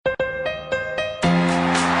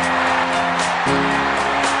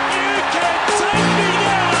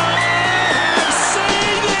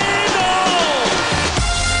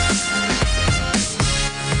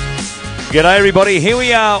G'day everybody, here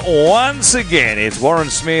we are once again. It's Warren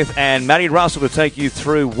Smith and Matty Russell to take you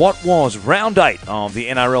through what was round 8 of the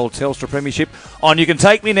NRL Telstra Premiership on You Can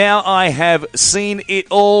Take Me Now. I have seen it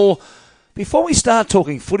all. Before we start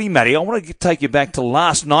talking footy, Matty, I want to take you back to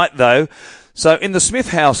last night though. So in the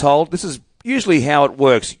Smith household, this is usually how it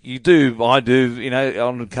works. I do,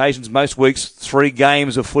 on occasions, most weeks, 3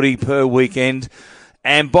 games of footy per weekend.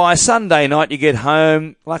 And by Sunday night, you get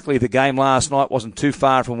home. Luckily, the game last night wasn't too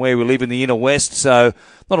far from where we live in the inner west, so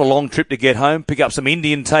not a long trip to get home. Pick up some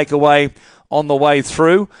Indian takeaway on the way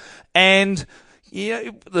through. And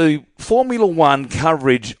the Formula One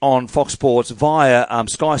coverage on Fox Sports via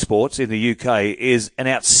Sky Sports in the UK is an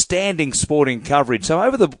outstanding sporting coverage. So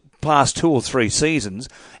over the past 2 or 3 seasons,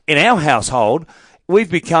 in our household,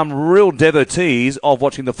 we've become real devotees of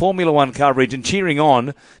watching the Formula One coverage and cheering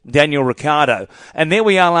on Daniel Ricciardo. And there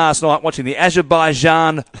we are last night watching the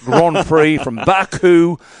Azerbaijan Grand Prix from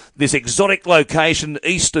Baku, this exotic location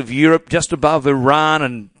east of Europe, just above Iran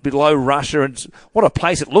and below Russia. And what a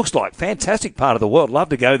place it looks like. Fantastic part of the world. Love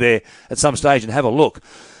to go there at some stage and have a look.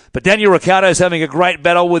 But Daniel Ricciardo's having a great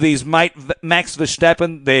battle with his mate Max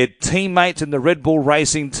Verstappen, their teammates in the Red Bull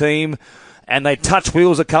Racing team. And they touch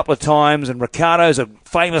wheels a couple of times, and Ricciardo's a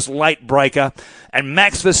famous late breaker. And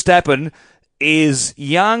Max Verstappen is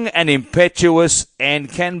young and impetuous and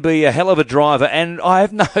can be a hell of a driver. And I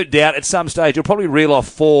have no doubt at some stage he'll probably reel off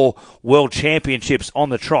 4 world championships on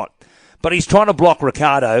the trot. But he's trying to block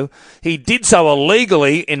Ricciardo. He did so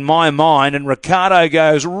illegally, in my mind, and Ricciardo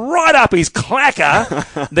goes right up his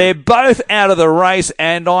clacker. They're both out of the race,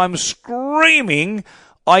 and I'm screaming.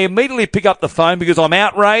 I immediately pick up the phone because I'm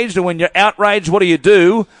outraged, and when you're outraged, what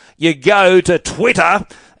do? You go to Twitter,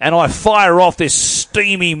 and I fire off this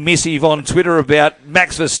steamy missive on Twitter about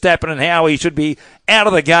Max Verstappen and how he should be out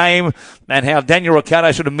of the game and how Daniel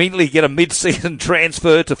Ricciardo should immediately get a mid-season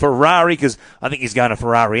transfer to Ferrari, because I think he's going to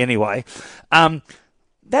Ferrari anyway.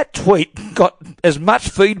 That tweet got as much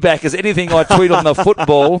feedback as anything I tweet on the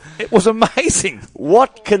football. It was amazing.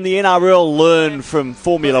 What can the NRL learn from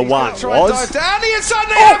Formula One? Down the inside,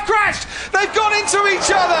 they have crashed. They've gone into each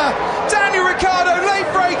other. Daniel Ricciardo late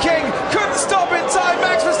braking, couldn't stop in time.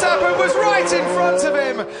 Max Verstappen was right in front of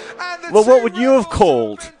him. Well, what would you have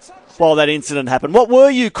called while that incident happened? What were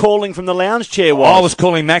you calling from the lounge chair? I was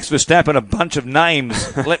calling Max Verstappen a bunch of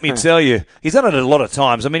names. Let me tell you, he's done it a lot of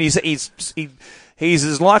times. I mean, He's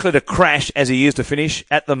as likely to crash as he is to finish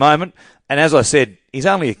at the moment. And as I said, he's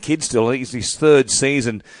only a kid still. He's his 3rd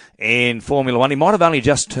season in Formula One. He might have only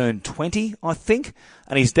just turned 20, I think.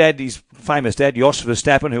 And his dad, his famous dad, Jos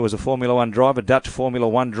Verstappen, who was a Formula One driver, Dutch Formula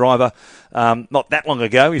One driver, not that long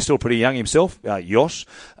ago. He's still pretty young himself, Jos.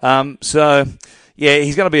 Yeah,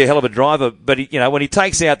 he's going to be a hell of a driver. But, when he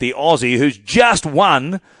takes out the Aussie, who's just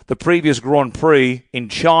won the previous Grand Prix in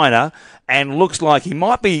China, and looks like he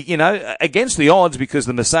might be, against the odds, because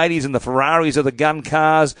the Mercedes and the Ferraris are the gun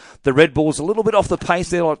cars. The Red Bull's a little bit off the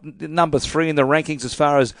pace. They're like number 3 in the rankings as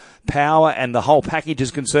far as power and the whole package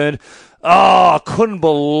is concerned. Oh, I couldn't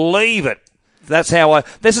believe it. This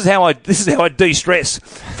is how I de-stress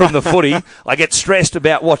from the footy. I get stressed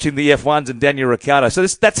about watching the F1s and Daniel Ricciardo. So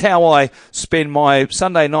that's how I spend my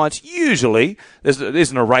Sunday nights. Usually, there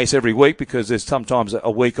isn't a race every week because there's sometimes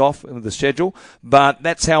a week off in the schedule. But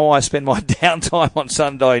that's how I spend my downtime on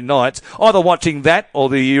Sunday nights, either watching that or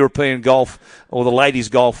the European golf or the ladies'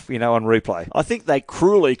 golf, on replay. I think they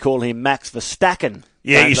cruelly call him Max Verstappen.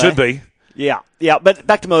 Yeah, he should be. Yeah, but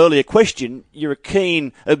back to my earlier question, you're a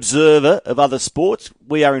keen observer of other sports.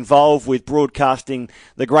 We are involved with broadcasting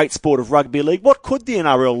the great sport of rugby league. What could the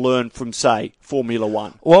NRL learn from, say, Formula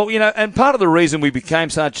One? Well, and part of the reason we became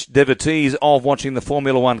such devotees of watching the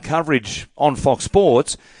Formula One coverage on Fox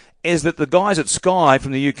Sports is that the guys at Sky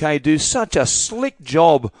from the UK do such a slick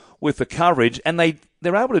job with the coverage, and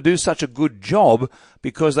they're able to do such a good job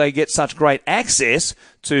because they get such great access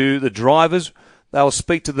to the drivers. They'll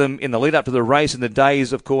speak to them in the lead up to the race in the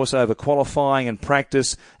days, of course, over qualifying and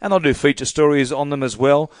practice, and they'll do feature stories on them as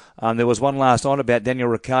well. There was one last night about Daniel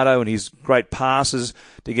Ricciardo and his great passes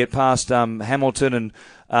to get past Hamilton and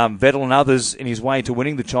Vettel and others in his way to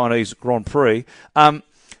winning the Chinese Grand Prix.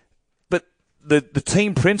 But the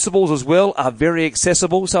team principals as well are very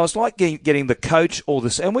accessible, so it's like getting the coach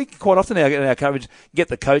and we quite often in our coverage get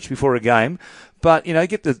the coach before a game. But,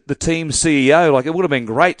 get the team CEO. Like, it would have been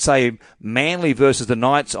great, say, Manly versus the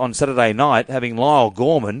Knights on Saturday night, having Lyle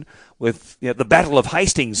Gorman with the Battle of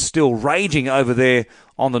Hastings still raging over there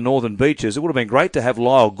on the northern beaches. It would have been great to have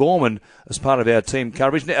Lyle Gorman as part of our team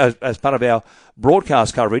coverage, as part of our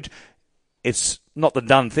broadcast coverage. It's not the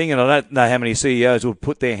done thing, and I don't know how many CEOs would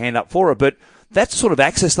put their hand up for it, but that's the sort of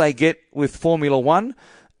access they get with Formula One.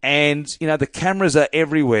 And, the cameras are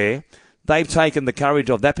everywhere. They've taken the courage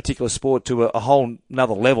of that particular sport to a whole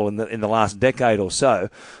another level in the last decade or so.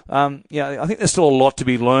 I think there's still a lot to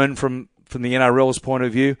be learned from the NRL's point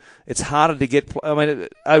of view. It's harder to get.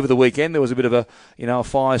 Over the weekend there was a bit of a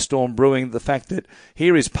firestorm brewing. The fact that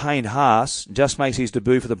here is Payne Haas just makes his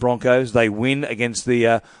debut for the Broncos. They win against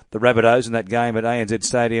the Rabbitohs in that game at ANZ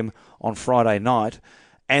Stadium on Friday night,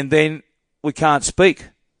 and then we can't speak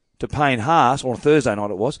to Payne Haas, or on Thursday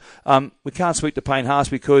night it was. We can't speak to Payne Haas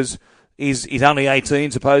because he's only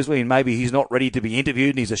 18 supposedly, and maybe he's not ready to be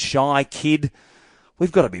interviewed, and he's a shy kid.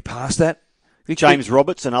 We've got to be past that. James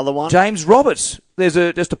Roberts, another one. James Roberts. There's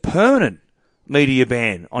just a permanent media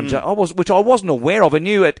ban on which I wasn't aware of. I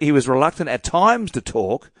knew he was reluctant at times to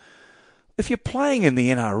talk. If you're playing in the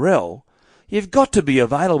NRL, you've got to be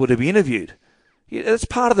available to be interviewed. That's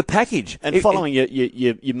part of the package. And following your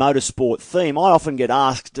motorsport theme, I often get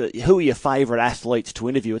asked, who are your favourite athletes to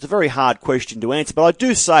interview? It's a very hard question to answer, but I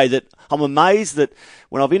do say that I'm amazed that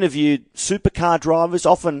when I've interviewed supercar drivers,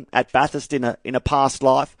 often at Bathurst in a past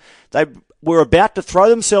life, they were about to throw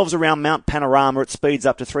themselves around Mount Panorama at speeds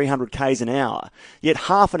up to 300 k's an hour, yet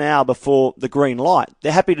half an hour before the green light,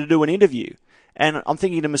 they're happy to do an interview. And I'm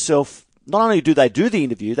thinking to myself, not only do they do the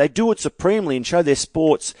interview, they do it supremely and show their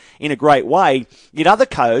sports in a great way, yet other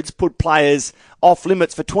codes put players off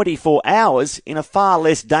limits for 24 hours in a far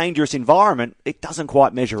less dangerous environment. It doesn't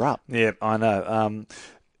quite measure up. Yeah, I know.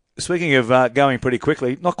 Speaking of going pretty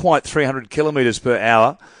quickly, not quite 300 kilometres per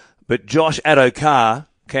hour, but Josh Addo-Carr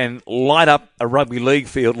can light up a rugby league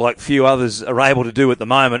field like few others are able to do at the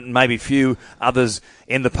moment, and maybe few others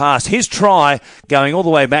in the past. His try going all the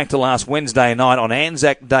way back to last Wednesday night on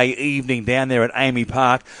Anzac Day evening down there at Amy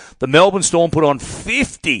Park. The Melbourne Storm put on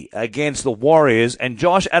 50 against the Warriors, and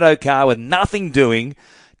Josh Addo-Carr, with nothing doing,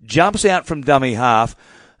 jumps out from dummy half.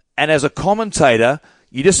 And as a commentator,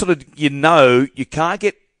 you just you can't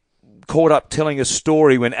get caught up telling a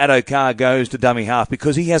story when Addo-Carr goes to dummy half,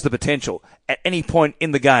 because he has the potential at any point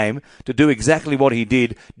in the game to do exactly what he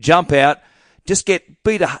did, jump out, just get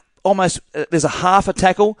beat almost, there's a half a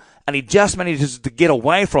tackle, and he just manages to get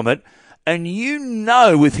away from it. And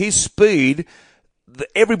with his speed,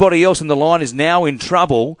 everybody else in the line is now in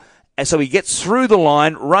trouble, and so he gets through the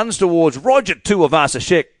line, runs towards Roger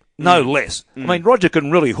Tuivasa-Sheck, no less. I mean, Roger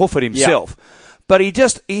can really hoof it himself. Yep. But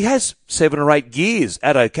he has 7 or 8 gears,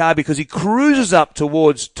 Addo-Carr, because he cruises up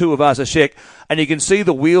towards Tuivasa-Sheck, and you can see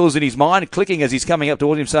the wheels in his mind clicking as he's coming up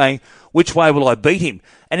towards him saying, which way will I beat him?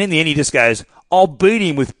 And in the end he just goes, I'll beat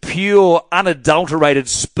him with pure, unadulterated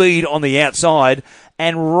speed on the outside.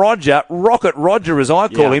 And Roger, Rocket Roger as I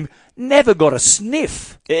call him, never got a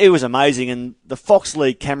sniff. It was amazing, and the Fox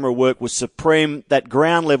League camera work was supreme. That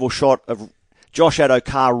ground level shot of Josh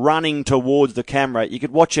Addo-Carr running towards the camera. You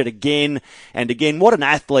could watch it again and again. What an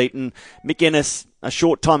athlete. And Mick Ennis, a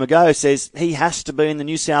short time ago, says he has to be in the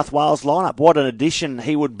New South Wales lineup. What an addition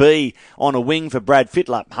he would be on a wing for Brad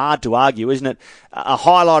Fittler. Hard to argue, isn't it? A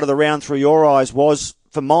highlight of the round through your eyes was,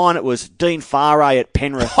 for mine, it was Dean Farray at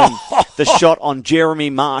Penrith and the shot on Jeremy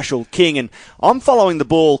Marshall-King. And I'm following the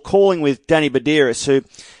ball, calling with Danny Badiris, who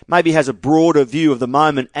maybe has a broader view of the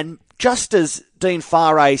moment. And just as Dean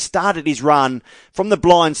Farray started his run from the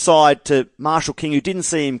blind side to Marshall-King, who didn't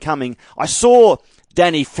see him coming, I saw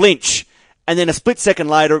Danny flinch. And then a split second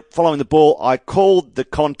later, following the ball, I called the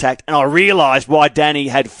contact and I realised why Danny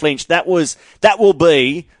had flinched. That will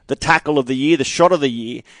be the tackle of the year, the shot of the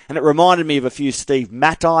year. And it reminded me of a few Steve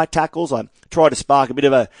Matai tackles. I tried to spark a bit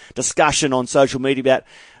of a discussion on social media about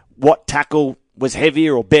what tackle was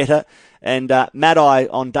heavier or better. And Matai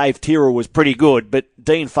on Dave Tyrrell was pretty good, but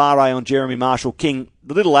Dean Farray on Jeremy Marshall-King,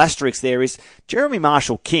 the little asterisk there is Jeremy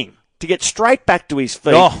Marshall-King, to get straight back to his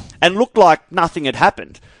feet and look like nothing had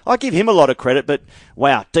happened. I give him a lot of credit, but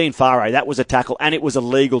wow, Dean Farray, that was a tackle, and it was a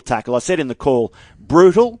legal tackle. I said in the call,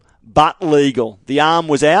 brutal but legal. The arm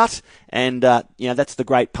was out, and that's the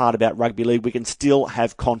great part about rugby league. We can still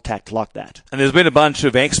have contact like that. And there's been a bunch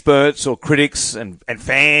of experts or critics and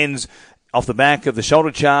fans off the back of the shoulder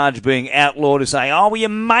charge being outlawed, to say, you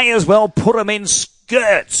may as well put them in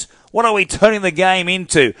skirts. What are we turning the game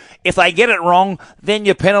into? If they get it wrong, then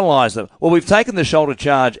you penalise them. Well, we've taken the shoulder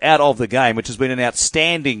charge out of the game, which has been an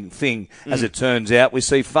outstanding thing, as it turns out. We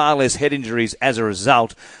see far less head injuries as a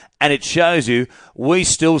result. And it shows you we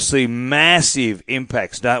still see massive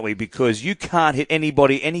impacts, don't we? Because you can't hit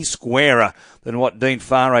anybody any squarer than what Dean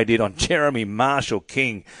Farray did on Jeremy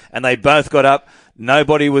Marshall-King. And they both got up.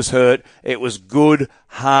 Nobody was hurt. It was good,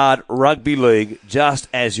 hard rugby league, just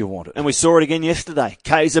as you wanted. And we saw it again yesterday.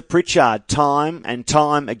 Kaiser Pritchard, time and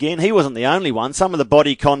time again. He wasn't the only one. Some of the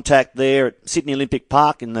body contact there at Sydney Olympic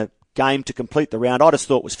Park in the game to complete the round, I just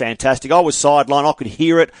thought was fantastic. I was sideline. I could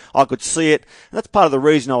hear it. I could see it. And that's part of the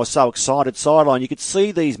reason I was so excited sideline. You could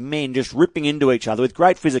see these men just ripping into each other with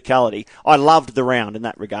great physicality. I loved the round in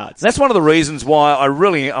that regard. That's one of the reasons why I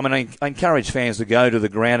encourage fans to go to the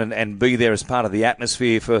ground and be there as part of the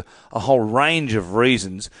atmosphere for a whole range of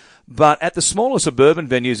reasons. But at the smaller suburban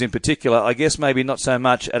venues in particular, I guess maybe not so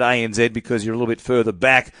much at ANZ because you're a little bit further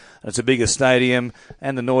back and it's a bigger stadium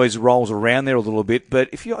and the noise rolls around there a little bit. But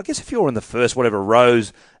if you're in the first whatever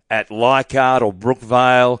rows at Leichhardt or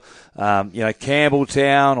Brookvale,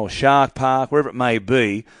 Campbelltown or Shark Park, wherever it may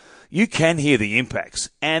be, you can hear the impacts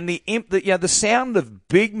and the sound of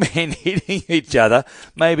big men hitting each other,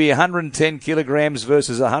 maybe 110 kilograms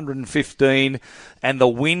versus 115, and the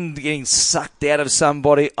wind getting sucked out of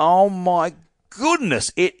somebody. Oh my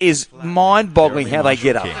goodness, it is mind-boggling how they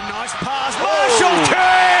get up. Nice pass, Marshall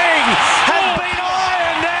King has been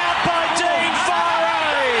ironed out by Dean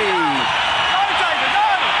Farray.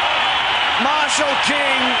 Marshall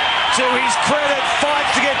King, to his credit,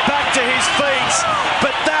 fights to get back to his feet,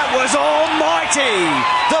 but that was almighty.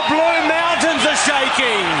 The Blue Mountains are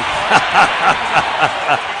shaking.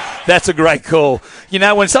 That's a great call. You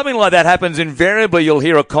know, when something like that happens, invariably you'll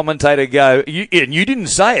hear a commentator go, you didn't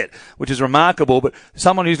say it, which is remarkable, but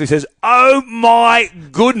someone usually says, oh my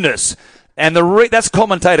goodness. And that's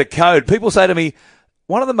commentator code. People say to me,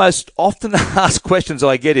 one of the most often asked questions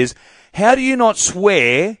I get is, how do you not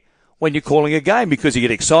swear when you're calling a game? Because you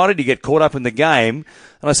get excited, you get caught up in the game.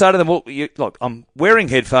 And I say to them, well, look, I'm wearing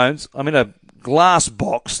headphones, I'm in a glass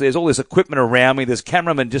box, there's all this equipment around me, there's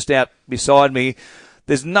cameramen just out beside me.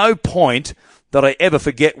 There's no point that I ever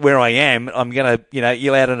forget where I am. I'm going to,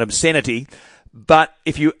 yell out an obscenity. But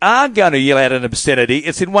if you are going to yell out an obscenity,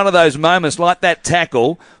 it's in one of those moments like that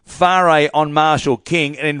tackle, Farray on Marshall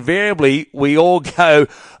King, and invariably we all go,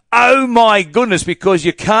 oh my goodness, because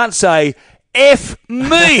you can't say, F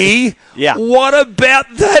me, Yeah. What about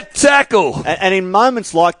that tackle? And in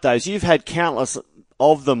moments like those, you've had countless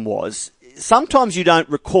of them sometimes you don't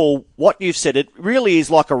recall what you've said. It really is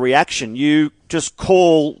like a reaction. You just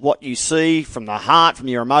call what you see from the heart, from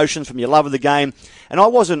your emotions, from your love of the game. And I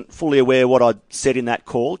wasn't fully aware what I'd said in that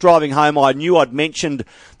call. Driving home, I knew I'd mentioned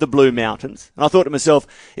the Blue Mountains. And I thought to myself,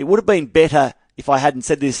 it would have been better if I hadn't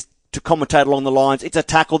said this to commentate along the lines. It's a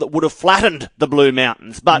tackle that would have flattened the Blue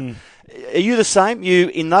Mountains. But are you the same? You,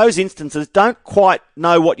 in those instances, don't quite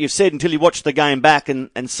know what you've said until you watch the game back and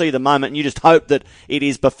see the moment, and you just hope that it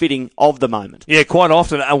is befitting of the moment. Yeah, quite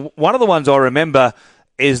often. One of the ones I remember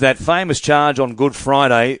is that famous charge on Good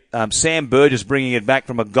Friday, Sam Burgess bringing it back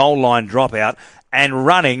from a goal line dropout and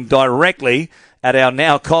running directly at our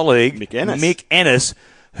now colleague, Mick Ennis,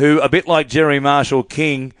 who, a bit like Jerry Marshall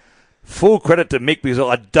King, full credit to Mick because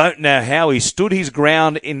I don't know how he stood his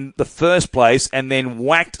ground in the first place and then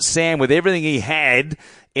whacked Sam with everything he had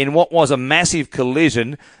in what was a massive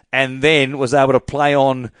collision and then was able to play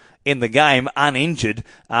on in the game uninjured.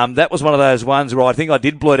 That was one of those ones where I think I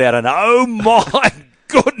did blurt out an, oh my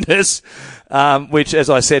goodness, which, as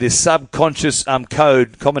I said, is subconscious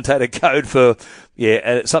commentator code for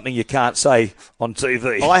something you can't say on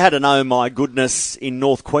TV. I had an oh my goodness in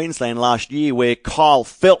North Queensland last year where Kyle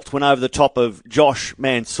Felt went over the top of Josh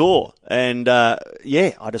Mansour. And, I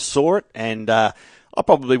just saw it. And I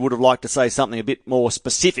probably would have liked to say something a bit more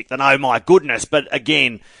specific than oh my goodness. But,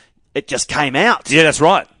 again, it just came out. Yeah, that's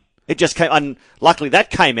right. It just came, and luckily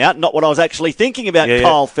that came out, not what I was actually thinking about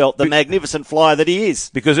Kyle Felt, the magnificent flyer that he is.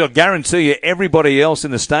 Because I guarantee you everybody else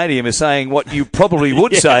in the stadium is saying what you probably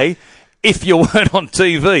would say if you weren't on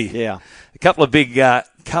TV. Yeah. A couple of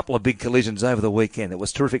big collisions over the weekend. It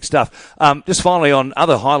was terrific stuff. Just finally on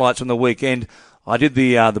other highlights from the weekend, I did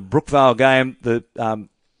the Brookvale game, the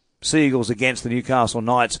Sea Eagles against the Newcastle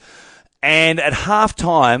Knights, and at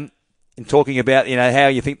half-time, in talking about how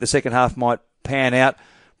you think the second half might pan out,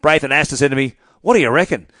 Braithen Astor said to me, what do you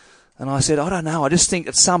reckon? And I said, I don't know. I just think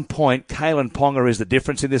at some point, Kalen Ponga is the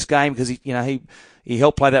difference in this game because he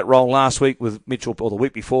helped play that role last week with Mitchell, or the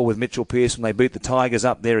week before with Mitchell Pearce when they beat the Tigers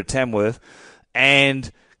up there at Tamworth.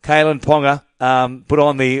 And Kalen Ponga put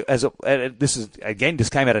on this is again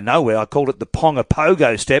just came out of nowhere. I called it the Ponga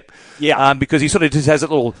Pogo step. Yeah. Because he sort of just has that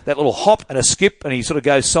little hop and a skip, and he sort of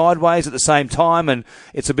goes sideways at the same time, and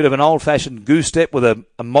it's a bit of an old-fashioned goose step with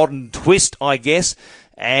a modern twist, I guess.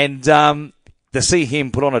 And to see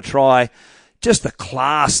him put on a try, just the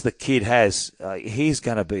class the kid has, he's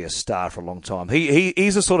going to be a star for a long time.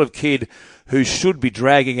 He's the sort of kid who should be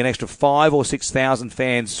dragging an extra 5,000 or 6,000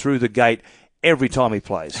 fans through the gate every time he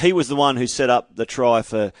plays. He was the one who set up the try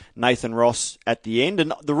for Nathan Ross at the end.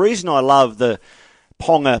 And the reason I love the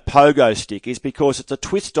Ponga pogo stick is because it's a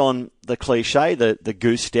twist on the cliche, the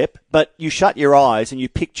goose step, but you shut your eyes and you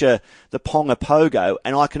picture the Ponga pogo,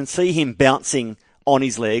 and I can see him bouncing on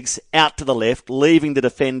his legs out to the left, leaving the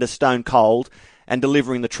defender stone cold and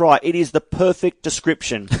delivering the try. It is the perfect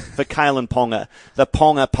description for Kalen Ponga. The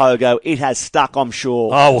Ponga pogo, it has stuck, I'm sure.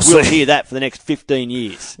 Oh, we'll hear that for the next 15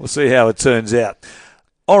 years. We'll see how it turns out.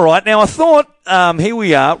 All right, now I thought, here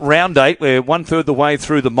we are, round 8, we're 1/3 the way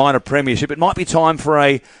through the minor premiership. It might be time for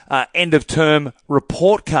a end-of-term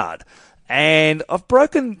report card. And I've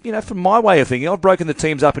broken, from my way of thinking, I've broken the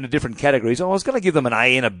teams up into different categories. I was going to give them an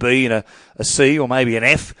A and a B and a C or maybe an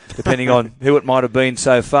F, depending on who it might have been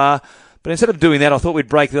so far. But instead of doing that, I thought we'd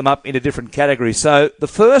break them up into different categories. So the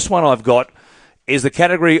first one I've got is the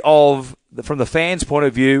category of, from the fans' point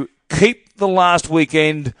of view, keep the last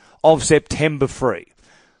weekend of September free.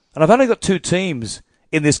 And I've only got 2 teams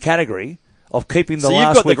in this category of keeping the last weekend.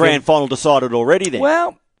 So you've got the grand final decided already then?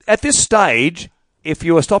 Well, at this stage, if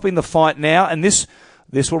you are stopping the fight now, and this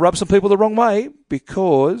will rub some people the wrong way,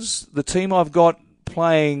 because the team I've got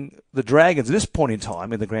playing the Dragons at this point in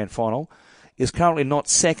time in the grand final is currently not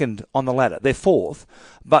second on the ladder. They're 4th.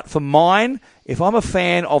 But for mine, if I'm a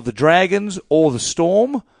fan of the Dragons or the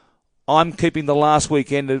Storm, I'm keeping the last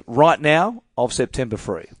weekend right now of September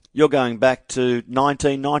free. You're going back to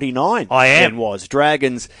 1999. I am. It was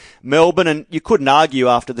Dragons, Melbourne, and you couldn't argue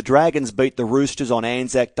after the Dragons beat the Roosters on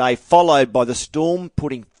Anzac Day, followed by the Storm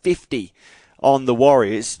putting 50 on the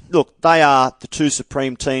Warriors. Look, they are the 2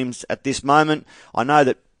 supreme teams at this moment. I know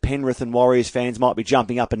that Penrith and Warriors fans might be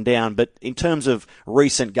jumping up and down, but in terms of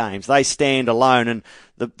recent games, they stand alone. And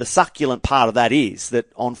the succulent part of that is that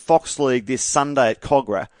on Fox League this Sunday at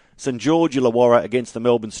Cogra, St George Illawarra against the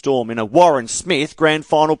Melbourne Storm in a Warren Smith grand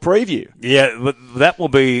final preview. Yeah, but that will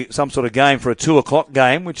be some sort of game for a 2:00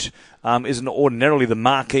 game, which isn't ordinarily the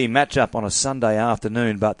marquee matchup on a Sunday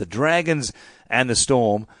afternoon. But the Dragons and the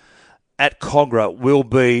Storm at Cogra will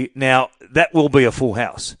be, now that will be a full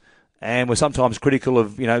house. And we're sometimes critical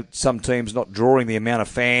of, some teams not drawing the amount of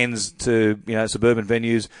fans to, suburban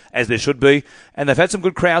venues as there should be. And they've had some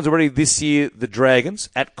good crowds already this year, the Dragons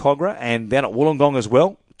at Cogra and down at Wollongong as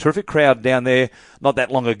well. Terrific crowd down there not that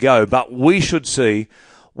long ago. But we should see,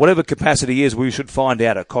 whatever capacity is, we should find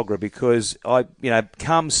out at Cogra, because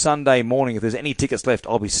come Sunday morning, if there's any tickets left,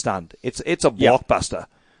 I'll be stunned. It's a blockbuster.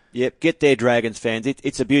 Yep, get there, Dragons fans.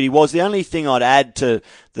 It's a beauty. The only thing I'd add to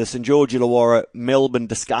the St George Illawarra Melbourne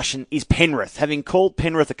discussion is Penrith. Having called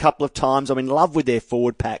Penrith a couple of times, I'm in love with their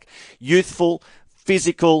forward pack. Youthful,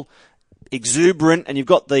 physical, exuberant, and you've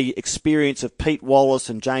got the experience of Pete Wallace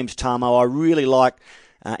and James Tarmo. I really like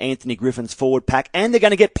Anthony Griffin's forward pack, and they're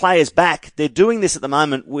going to get players back. They're doing this at the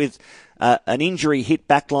moment with an injury hit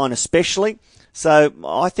backline especially. So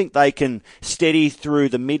I think they can steady through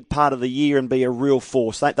the mid part of the year and be a real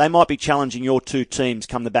force. They might be challenging your 2 teams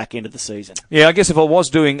come the back end of the season. Yeah, I guess if I was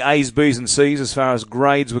doing A's, B's and C's as far as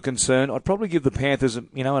grades were concerned, I'd probably give the Panthers, an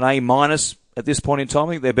A- at this point in time.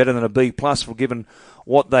 I think they're better than a B+ for given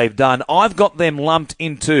what they've done. I've got them lumped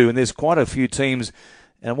into, and there's quite a few teams,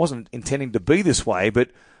 and I wasn't intending to be this way, but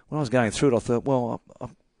when I was going through it, I thought, well,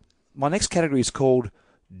 my next category is called,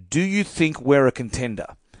 Do You Think We're a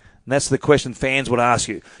Contender? And that's the question fans would ask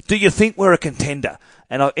you. Do you think we're a contender?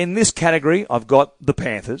 And in this category, I've got the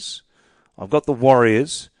Panthers. I've got the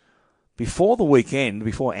Warriors. Before the weekend,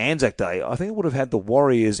 before Anzac Day, I think I would have had the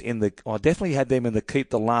Warriors I definitely had them in the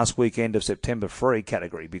keep the last weekend of September free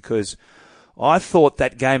category, because I thought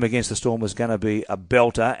that game against the Storm was going to be a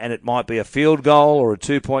belter, and it might be a field goal or a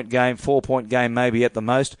 2-point game, 4-point game maybe at the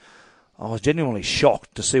most. I was genuinely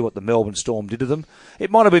shocked to see what the Melbourne Storm did to them.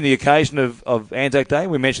 It might have been the occasion of Anzac Day.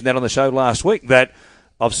 We mentioned that on the show last week, that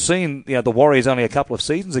I've seen the Warriors only a couple of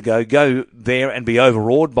seasons ago go there and be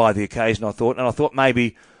overawed by the occasion, I thought. And I thought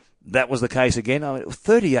maybe that was the case again.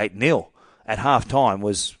 38-0 at half-time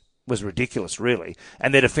was ridiculous, really.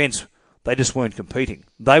 And their defence, they just weren't competing.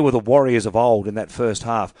 They were the Warriors of old in that first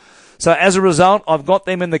half. So as a result, I've got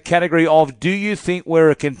them in the category of, do you think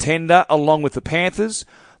we're a contender, along with the Panthers,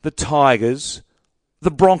 the Tigers, the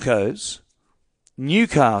Broncos,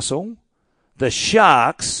 Newcastle, the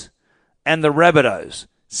Sharks, and the Rabbitohs.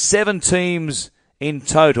 7 teams in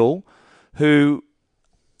total who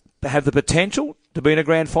have the potential to be in a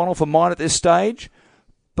grand final for mine at this stage,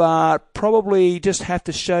 but probably just have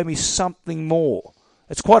to show me something more.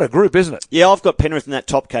 It's quite a group, isn't it? Yeah, I've got Penrith in that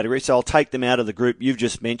top category, so I'll take them out of the group you've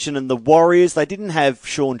just mentioned. And the Warriors, they didn't have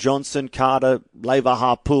Sean Johnson, Carter,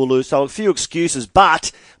 Leverhulme, so a few excuses,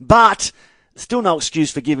 but still no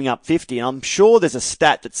excuse for giving up 50. And I'm sure there's a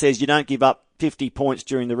stat that says you don't give up 50 points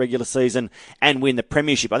during the regular season and win the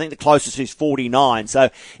premiership. I think the closest is 49. So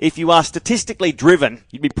if you are statistically driven,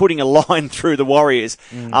 you'd be putting a line through the Warriors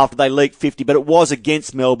after they leaked 50. But it was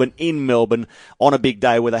against Melbourne, in Melbourne, on a big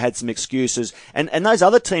day where they had some excuses. And those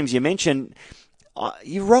other teams you mentioned,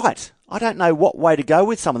 you're right. I don't know what way to go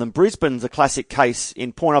with some of them. Brisbane's a classic case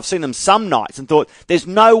in point. I've seen them some nights and thought, there's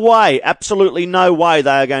no way, absolutely no way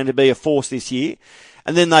they are going to be a force this year.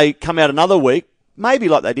 And then they come out another week, maybe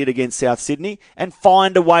like they did against South Sydney, and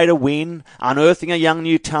find a way to win, unearthing a young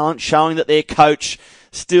new talent, showing that their coach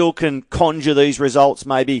still can conjure these results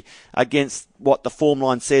maybe against what the form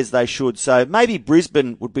line says they should. So maybe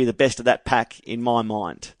Brisbane would be the best of that pack in my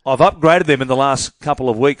mind. I've upgraded them in the last couple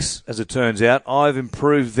of weeks, as it turns out. I've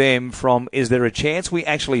improved them from is there a chance we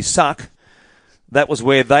actually suck? That was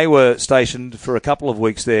where they were stationed for a couple of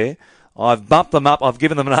weeks there. I've bumped them up. I've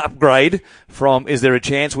given them an upgrade from is there a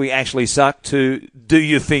chance we actually suck to do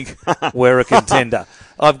you think we're a contender?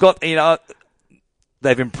 I've got,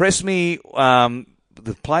 they've impressed me.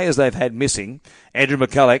 The players they've had missing, Andrew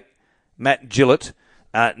McCulloch, Matt Gillett,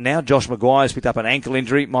 now Josh Maguire's picked up an ankle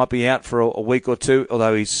injury, might be out for a week or two,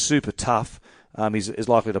 although he's super tough. He's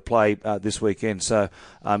likely to play this weekend, so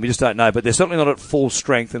you just don't know. But they're certainly not at full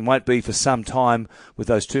strength and won't be for some time with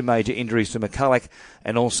those two major injuries to McCulloch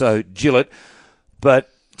and also Gillett. But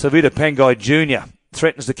Tavita Pangai Jr.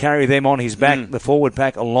 threatens to carry them on his back, the forward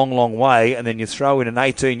pack, a long, long way, and then you throw in an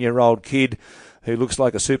 18-year-old kid who looks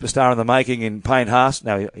like a superstar in the making in Payne Haas.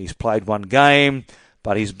 Now, he's played one game,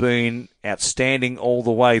 but he's been outstanding all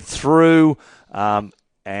the way through.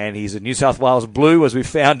 And he's a New South Wales Blue, as we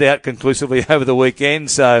found out conclusively over the weekend.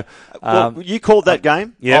 So, you called that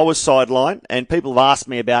game. Yep. I was sidelined, and people have asked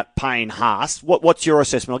me about Payne Haas. What's your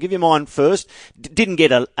assessment? I'll give you mine first. Didn't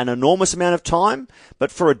get an enormous amount of time,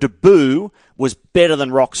 but for a debut, was better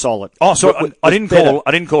than rock solid. Oh, so I didn't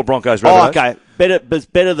call Broncos. Oh, okay,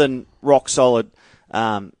 better than rock solid.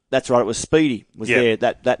 That's right. It was Speedy there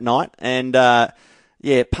that night, and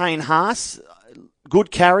Payne Haas,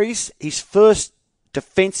 good carries. His first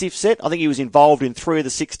defensive set, I think he was involved in 3 of the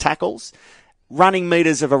 6 tackles. Running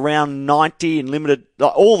meters of around 90 and limited.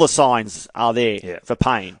 All the signs are there for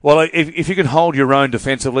Payne. Well, if you can hold your own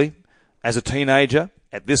defensively as a teenager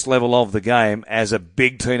at this level of the game, as a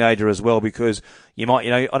big teenager as well, because you might,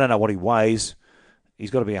 I don't know what he weighs.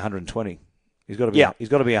 He's got to be 120. He's got to be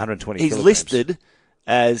 120. He's kilograms. listed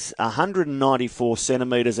as 194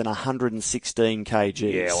 centimetres and 116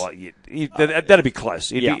 kgs. Yeah, well, that'd be close.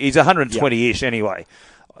 He's 120-ish anyway,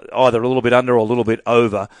 either a little bit under or a little bit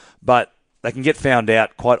over, but they can get found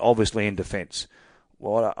out quite obviously in defence.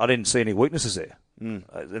 Well, I didn't see any weaknesses there. And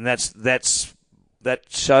that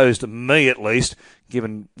shows to me, at least,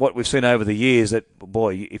 given what we've seen over the years, that,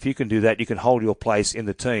 boy, if you can do that, you can hold your place in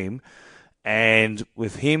the team. And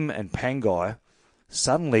with him and Pangai,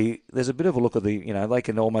 suddenly there's a bit of a look at they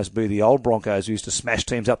can almost be the old Broncos who used to smash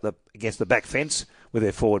teams up against the back fence with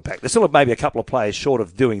their forward pack. There's still maybe a couple of players short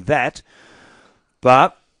of doing that,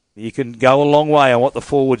 but you can go a long way on what the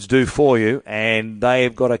forwards do for you, and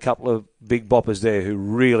they've got a couple of big boppers there who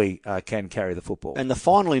really can carry the football. And the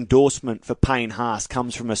final endorsement for Payne Haas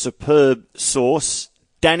comes from a superb source.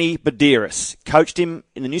 Danny Badiris coached him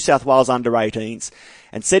in the New South Wales under-18s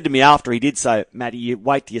and said to me after he did so, Matty, you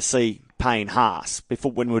wait till you see Payne Haas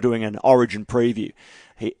before when we were doing an Origin preview.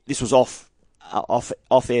 This was off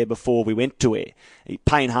air before we went to air.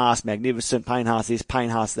 Payne Haas, magnificent. Payne Haas this,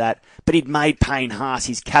 Payne Haas that. But he'd made Payne Haas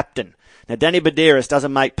his captain. Now, Danny Badiris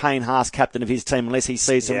doesn't make Payne Haas captain of his team unless he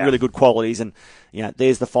sees some really good qualities. And,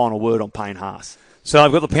 there's the final word on Payne Haas. So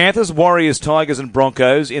I've got the Panthers, Warriors, Tigers and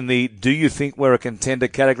Broncos in the do you think we're a contender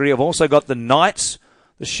category. I've also got the Knights,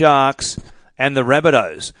 the Sharks and the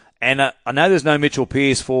Rabbitohs. And I know there's no Mitchell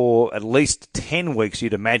Pearce for at least 10 weeks,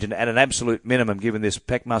 you'd imagine, at an absolute minimum, given this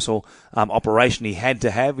pec muscle operation he had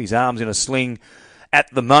to have. His arm's in a sling at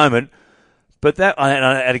the moment. But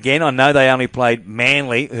and again, I know they only played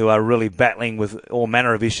Manly, who are really battling with all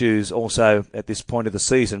manner of issues also at this point of the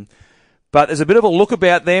season. But there's a bit of a look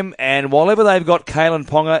about them, and whenever they've got Kalen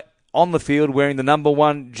Ponga on the field wearing the number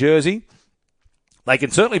 1 jersey, they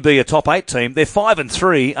can certainly be a top 8 team. They're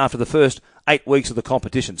 5-3 after the first 8 weeks of the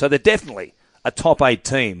competition. So they're definitely a top 8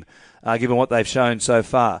 team, given what they've shown so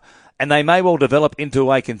far. And they may well develop into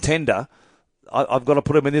a contender. I've got to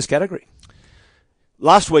put them in this category.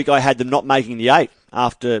 Last week I had them not making the 8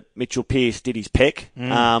 after Mitchell Pearce did his pec.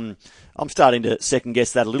 I'm starting to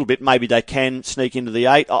second-guess that a little bit. Maybe they can sneak into the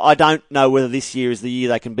 8. I don't know whether this year is the year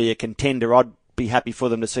they can be a contender. I'd be happy for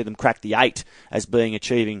them to see them crack the 8 as being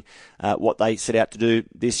achieving what they set out to do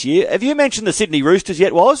this year. Have you mentioned the Sydney Roosters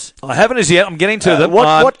yet, Was? I haven't as yet. I'm getting to them.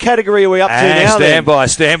 What category are we up to now?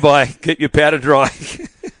 Stand by. Keep your powder dry.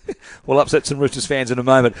 We'll upset some Roosters fans in a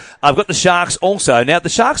moment. I've got the Sharks also. Now, the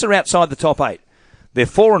Sharks are outside the top 8. They're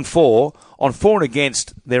 4-4. On 4 and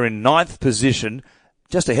against, they're in 9th position,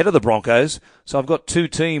 just ahead of the Broncos. So I've got two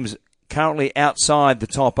teams currently outside the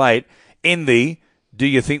top 8 in the do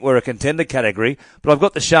you think we're a contender category. But I've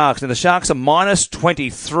got the Sharks, and the Sharks are minus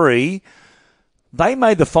 23. They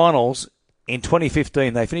made the finals in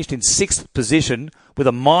 2015. They finished in 6th position with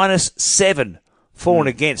a minus 7 for and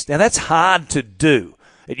against. Now, that's hard to do.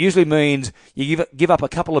 It usually means you give up a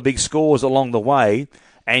couple of big scores along the way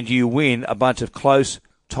and you win a bunch of close,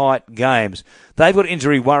 tight games. They've got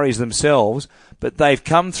injury worries themselves, but they've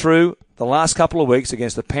come through the last couple of weeks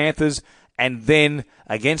against the Panthers and then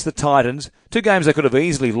against the Titans. 2 games they could have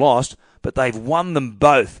easily lost, but they've won them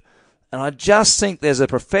both. And I just think there's a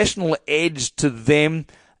professional edge to them.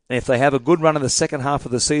 And if they have a good run in the second half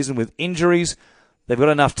of the season with injuries, they've got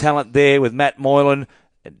enough talent there with Matt Moylan,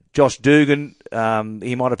 Josh Dugan.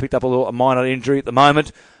 He might have picked up a minor injury at the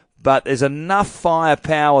moment, but there's enough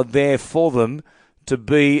firepower there for them to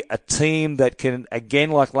be a team that can,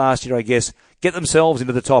 again, like last year, I guess, get themselves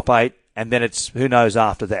into the top 8, and then it's who knows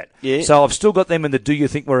after that. Yeah. So I've still got them in the do you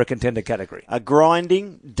think we're a contender category. A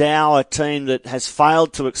grinding, dour team that has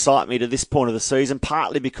failed to excite me to this point of the season,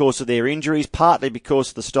 partly because of their injuries, partly because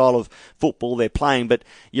of the style of football they're playing. But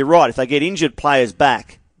you're right, if they get injured players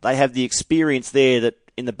back, they have the experience there that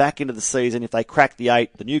in the back end of the season, if they crack the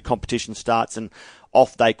 8, the new competition starts and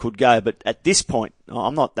off they could go. But at this point,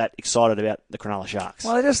 I'm not that excited about the Cronulla Sharks.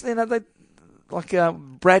 Well,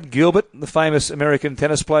 Brad Gilbert, the famous American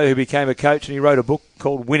tennis player who became a coach, and he wrote a book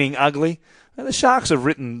called Winning Ugly. And the Sharks have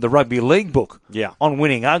written the rugby league book on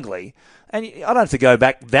Winning Ugly. And I don't have to go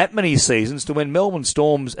back that many seasons to when Melbourne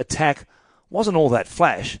Storm's attack wasn't all that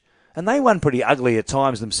flash. And they won pretty ugly at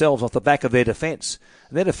times themselves off the back of their defence.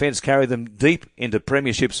 And their defence carried them deep into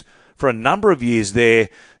premierships for a number of years there,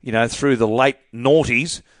 through the late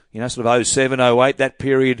noughties, sort of 07, 08, that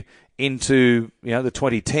period into, the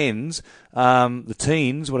 2010s, the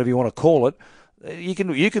teens, whatever you want to call it. You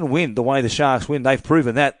can win the way the Sharks win. They've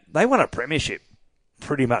proven that. They won a premiership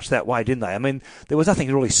pretty much that way, didn't they? I mean, there was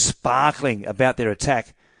nothing really sparkling about their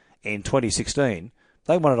attack in 2016.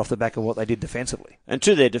 They won it off the back of what they did defensively. And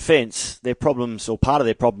to their defence, their problems, or part of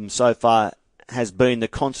their problems so far, has been the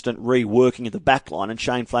constant reworking of the back line. And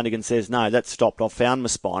Shane Flanagan says, no, that's stopped. I've found my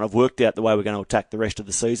spine. I've worked out the way we're going to attack the rest of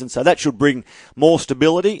the season. So that should bring more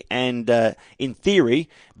stability and, in theory,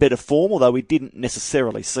 better form, although we didn't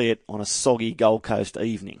necessarily see it on a soggy Gold Coast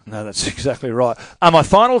evening. No, that's exactly right. My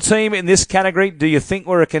final team in this category, do you think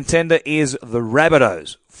we're a contender, is the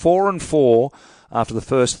Rabbitohs. 4-4. After the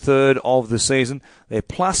first third of the season. They're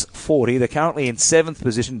plus 40. They're currently in 7th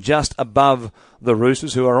position, just above the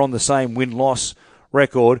Roosters, who are on the same win-loss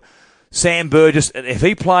record. Sam Burgess, if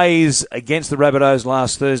he plays against the Rabbitohs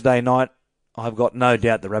last Thursday night, I've got no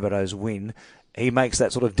doubt the Rabbitohs win. He makes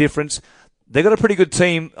that sort of difference. They've got a pretty good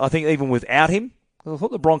team, I think, even without him. I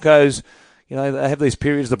thought the Broncos, they have these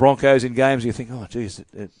periods, the Broncos in games, you think, oh, geez,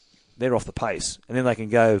 they're off the pace. And then they can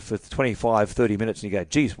go for 25, 30 minutes and you go,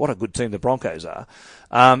 geez, what a good team the Broncos are.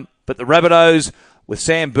 But the Rabbitohs, with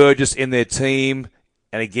Sam Burgess in their team,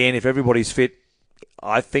 and again, if everybody's fit,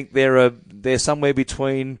 I think they're somewhere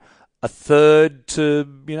between a third to,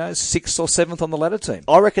 6th or 7th on the ladder team.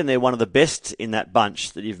 I reckon they're one of the best in that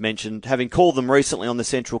bunch that you've mentioned. Having called them recently on the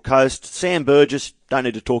Central Coast, Sam Burgess, don't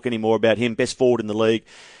need to talk any more about him, best forward in the league.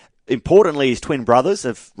 Importantly, his twin brothers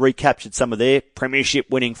have recaptured some of their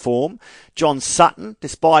premiership-winning form. John Sutton,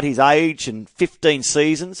 despite his age and 15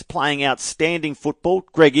 seasons, playing outstanding football.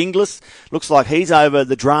 Greg Inglis looks like he's over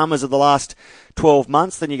the dramas of the last 12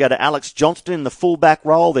 months. Then you go to Alex Johnston in the fullback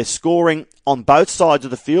role. They're scoring on both sides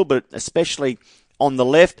of the field, but especially on the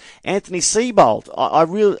left. Anthony Seibold,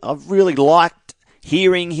 I've really liked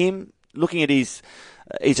hearing him, looking at his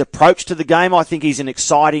approach to the game. I think he's an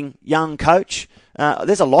exciting young coach.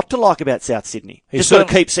 There's a lot to like about South Sydney. Just got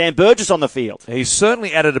to keep Sam Burgess on the field. He's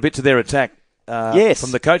certainly added a bit to their attack. Yes.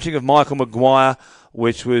 From the coaching of Michael Maguire,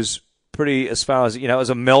 which was pretty, as far as, as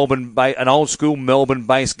an old school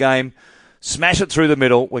Melbourne-based game. Smash it through the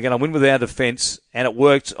middle. We're going to win with our defence. And it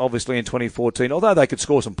worked, obviously, in 2014. Although they could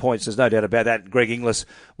score some points, there's no doubt about that. Greg Inglis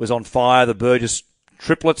was on fire. The Burgess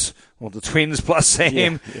triplets, or the twins plus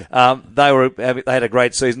Sam. Yeah. They had a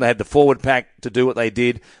great season. They had the forward pack to do what they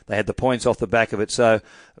did. They had the points off the back of it. So,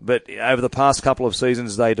 but over the past couple of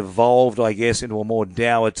seasons, they devolved, I guess, into a more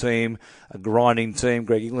dour team, a grinding team.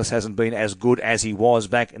 Greg Inglis hasn't been as good as he was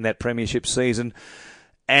back in that premiership season.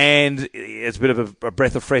 And it's a bit of a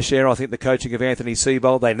breath of fresh air, I think, the coaching of Anthony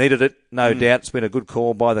Seibold. They needed it, no doubt. It's been a good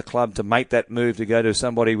call by the club to make that move to go to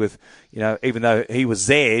somebody with, even though he was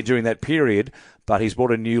there during that period, but he's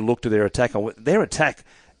brought a new look to their attack. Their attack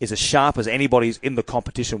is as sharp as anybody's in the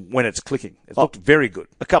competition when it's clicking. It looked very good.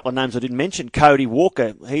 A couple of names I didn't mention. Cody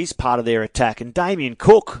Walker, he's part of their attack. And Damien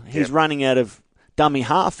Cook, he's running out of dummy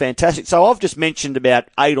half. Fantastic. So I've just mentioned about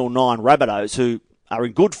 8 or 9 Rabbitohs who are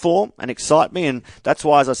in good form and excite me, and that's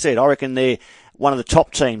why, as I said, I reckon they're one of the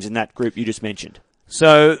top teams in that group you just mentioned.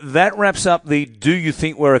 So that wraps up the Do You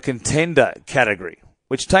Think We're a Contender category,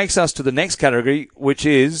 which takes us to the next category, which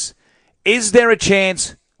is there a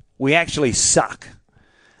chance we actually suck?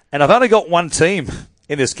 And I've only got one team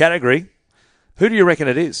in this category. Who do you reckon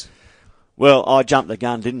it is? Well, I jumped the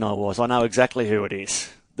gun, didn't I, I know exactly who it is.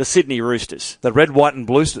 The Sydney Roosters. The red, white and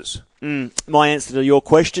bluesters. My answer to your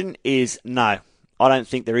question is no. I don't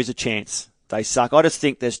think there is a chance they suck. I just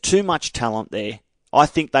think there's too much talent there. I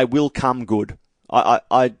think they will come good.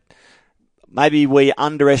 Maybe we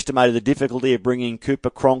underestimated the difficulty of bringing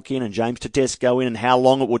Cooper Cronk in and James Tedesco in and how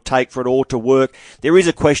long it would take for it all to work. There is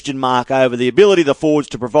a question mark over the ability of the forwards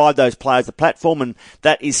to provide those players the platform, and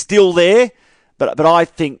that is still there. But I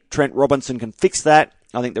think Trent Robinson can fix that.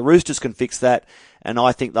 I think the Roosters can fix that. And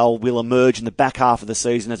I think will emerge in the back half of the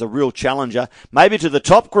season as a real challenger, maybe to the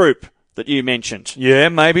top group that you mentioned. Yeah,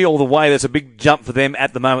 maybe all the way. That's a big jump for them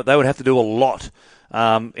at the moment. They would have to do a lot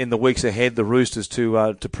in the weeks ahead, the Roosters,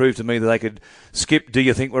 to prove to me that they could skip Do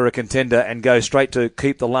You Think We're a Contender and go straight to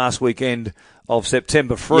keep the last weekend of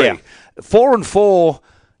September free. Yeah. 4-4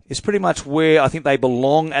 is pretty much where I think they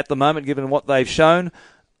belong at the moment, given what they've shown.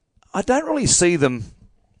 I don't really see them,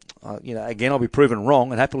 again, I'll be proven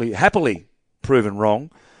wrong, and happily proven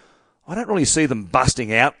wrong. I don't really see them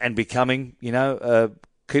busting out and becoming,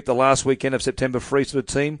 keep the last weekend of September free sort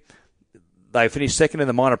of team. They finished second in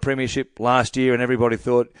the minor premiership last year, and everybody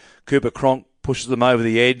thought Cooper Cronk pushes them over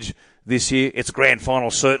the edge this year. It's grand final,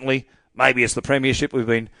 certainly. Maybe it's the premiership we've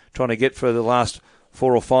been trying to get for the last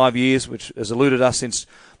 4 or 5 years, which has eluded us since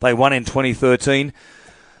they won in 2013.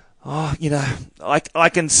 I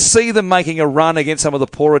can see them making a run against some of the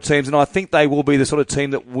poorer teams, and I think they will be the sort of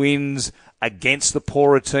team that wins against the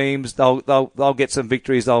poorer teams. They'll get some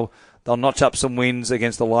victories. They'll notch up some wins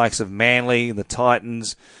against the likes of Manly, the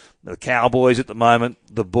Titans, the Cowboys at the moment,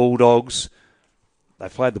 the Bulldogs.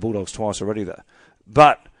 They've played the Bulldogs twice already, though.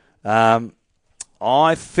 But I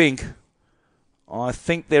think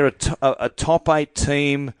they're a top 8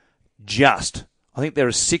 team just. I think they're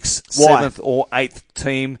a 6th, 7th or 8th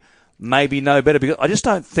team, maybe no better, because I just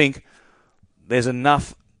don't think there's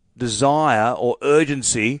enough desire or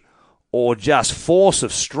urgency or just force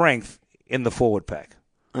of strength in the forward pack.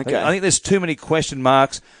 Okay. I think there's too many question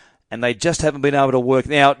marks, and they just haven't been able to work.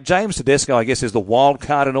 Now, James Tedesco, I guess, is the wild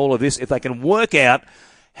card in all of this. If they can work out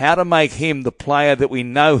how to make him the player that we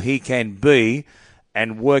know he can be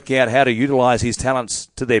and work out how to utilise his talents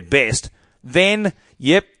to their best, then,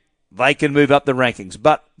 yep, they can move up the rankings.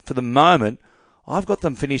 But for the moment, I've got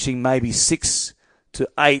them finishing maybe 6th to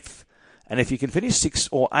 8th, and if you can finish 6th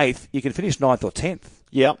or 8th, you can finish 9th or 10th.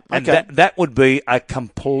 Yeah, okay. And that would be a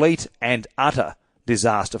complete and utter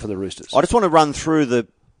disaster for the Roosters. I just want to run through the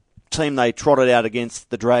team they trotted out against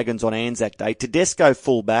the Dragons on Anzac Day. Tedesco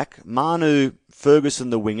fullback, Manu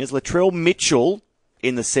Ferguson the wingers, Latrell Mitchell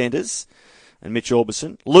in the centres, and Mitch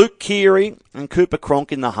Orbison, Luke Keary and Cooper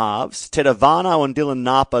Cronk in the halves, Ted Ivano and Dylan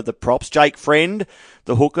Napa the props, Jake Friend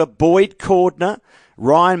the hooker, Boyd Cordner,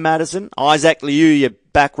 Ryan Madison, Isaac Liu your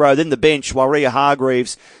back row, then the bench, Waria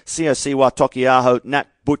Hargreaves, Siosiwa Tokiaho, Nat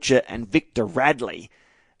Butcher and Victor Radley.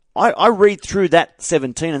 I read through that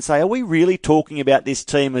 17 and say, are we really talking about this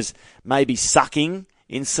team as maybe sucking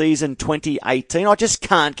in season 2018? I just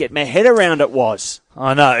can't get my head around it.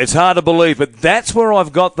 I know, it's hard to believe, but that's where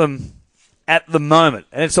I've got them at the moment.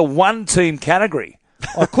 And it's a one-team category.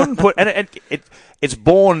 I couldn't put... And it's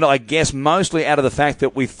born, I guess, mostly out of the fact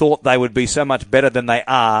that we thought they would be so much better than they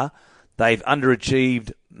are. They've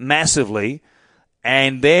underachieved massively.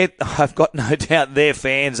 And I've got no doubt their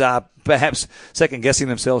fans are perhaps second-guessing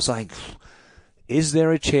themselves, saying, is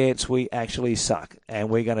there a chance we actually suck? And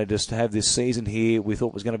we're going to just have this season here we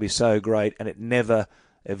thought was going to be so great, and it never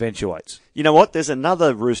eventuates. You know what? There's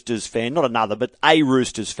another Roosters fan, not another, but a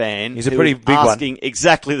Roosters fan. He's a pretty big one. Asking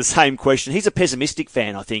exactly the same question. He's a pessimistic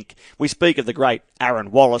fan, I think. We speak of the great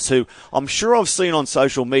Aaron Wallace, who I'm sure I've seen on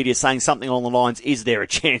social media saying something along the lines, is there a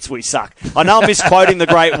chance we suck? I know I'm misquoting the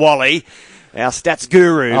great Wally, our stats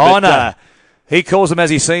guru. Oh, no. He calls them as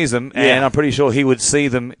he sees them, and I'm pretty sure he would see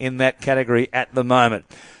them in that category at the moment.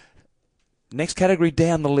 Next category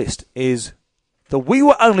down the list is the We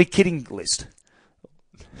Were Only Kidding list.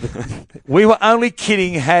 We Were Only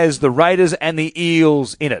Kidding has the Raiders and the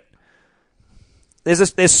Eels in it.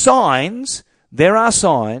 There's signs, there are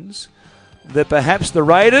signs that perhaps the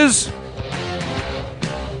Raiders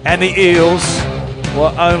and the Eels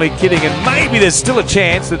were only kidding, and maybe there's still a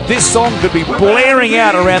chance that this song could be blaring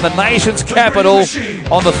out around the nation's capital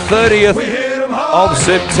on the 30th of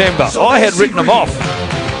September. I had written them off.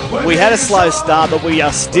 We had a slow start, but we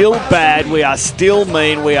are still bad. We are still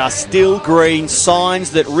mean. We are still green.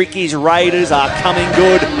 Signs that Ricky's Raiders are coming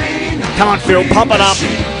good. Come on, Phil, pump it up.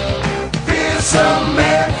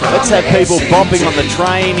 Let's have people bopping on the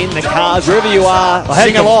train, in the cars, wherever you are.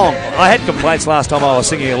 Sing along. I had complaints last time I was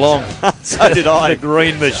singing along. So did I. The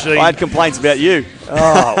green machine. I had complaints about you.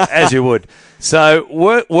 Oh, as you would. So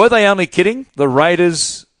were they only kidding, the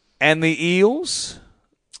Raiders and the Eels?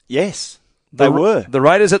 Yes. They were. The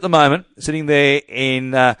Raiders at the moment, sitting there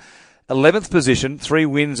in 11th position, 3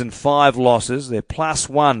 wins and 5 losses. They're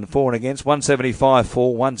 +1 for and against, 175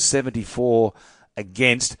 for, 174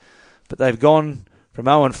 against. But they've gone from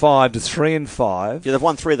 0-5 to 3-5. Yeah, they've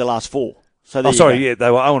won 3 of the last 4. So they were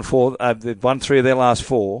 0-4. They've won 3 of their last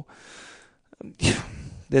 4.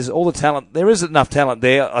 There's all the talent. There is enough talent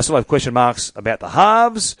there. I still have question marks about the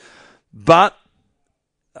halves, but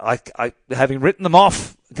I having written them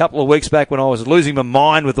off a couple of weeks back when I was losing my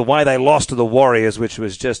mind with the way they lost to the Warriors, which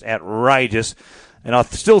was just outrageous. And I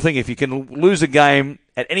still think if you can lose a game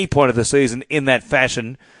at any point of the season in that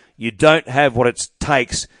fashion, you don't have what it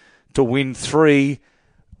takes to win 3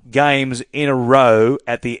 games in a row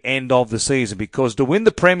at the end of the season. Because to win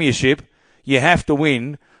the premiership, you have to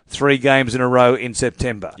win 3 games in a row in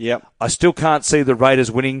September. Yep. I still can't see the Raiders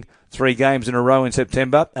winning 3 games in a row in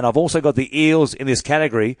September. And I've also got the Eels in this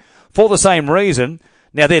category for the same reason.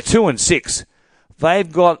 Now, they're 2-6.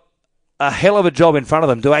 They've got a hell of a job in front of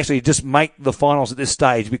them to actually just make the finals at this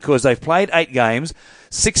stage because they've played 8 games,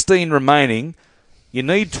 16 remaining. You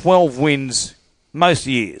need 12 wins most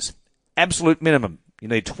years. Absolute minimum. You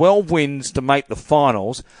need 12 wins to make the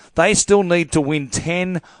finals. They still need to win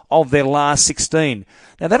 10 of their last 16.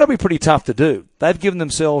 Now, that'll be pretty tough to do. They've given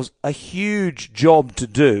themselves a huge job to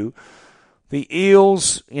do. The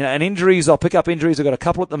Eels, and injuries, I'll pick up injuries. I've got a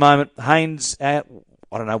couple at the moment. Haynes out.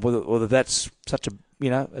 I don't know whether that's such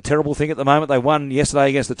a terrible thing at the moment. They won yesterday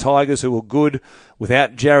against the Tigers, who were good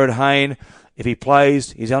without Jared Hayne. If he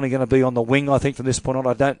plays, he's only going to be on the wing, I think, from this point on.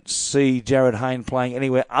 I don't see Jared Hayne playing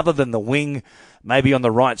anywhere other than the wing, maybe on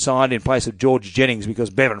the right side in place of George Jennings, because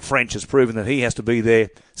Bevan French has proven that he has to be there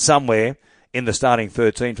somewhere in the starting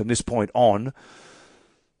 13 from this point on.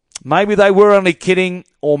 Maybe they were only kidding,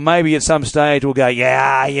 or maybe at some stage we'll go,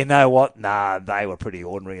 yeah, you know what? Nah, they were pretty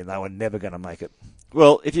ordinary and they were never going to make it.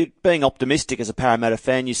 Well, if you're being optimistic as a Parramatta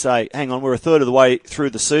fan, you say, hang on, we're a third of the way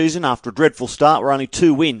through the season. After a dreadful start, we're only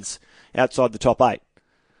 2 wins outside the top 8.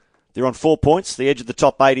 They're on 4 points. The edge of the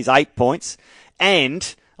top 8 is 8 points.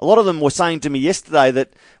 And a lot of them were saying to me yesterday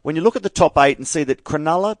that when you look at the top 8 and see that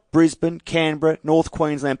Cronulla, Brisbane, Canberra, North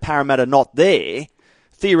Queensland, Parramatta not there,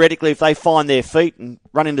 theoretically, if they find their feet and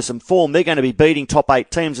run into some form, they're going to be beating top 8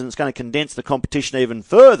 teams and it's going to condense the competition even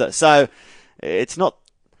further. So it's not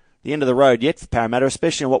the end of the road yet for Parramatta,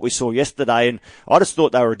 especially on what we saw yesterday. And I just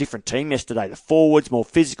thought they were a different team yesterday. The forwards, more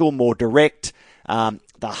physical, more direct. The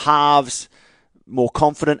halves, more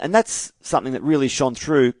confident. And that's something that really shone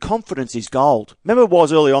through. Confidence is gold. Remember it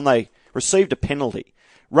was early on they received a penalty.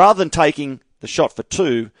 Rather than taking the shot for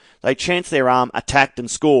 2, they chanced their arm, attacked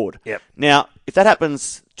and scored. Yep. Now, if that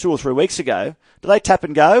happens 2 or 3 weeks ago, do they tap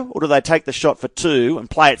and go or do they take the shot for 2 and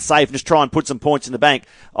play it safe and just try and put some points in the bank?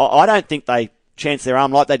 I don't think they chance their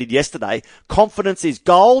arm like they did yesterday. Confidence is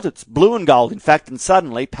gold. It's blue and gold, in fact, and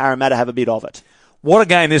suddenly Parramatta have a bit of it. What a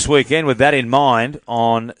game this weekend with that in mind.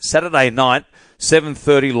 On Saturday night,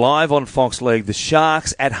 7:30 live on Fox League, the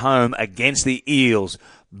Sharks at home against the Eels.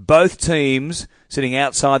 Both teams sitting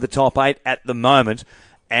outside the top 8 at the moment,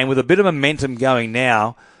 and with a bit of momentum going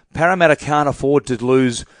now, Parramatta can't afford to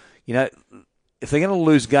lose. If they're going to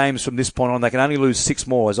lose games from this point on, they can only lose 6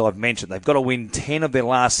 more, as I've mentioned. They've got to win 10 of their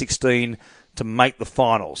last 16 to make the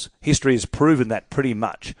finals. History has proven that pretty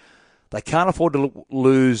much. They can't afford to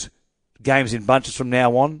lose games in bunches from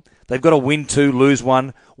now on. They've got to win 2, lose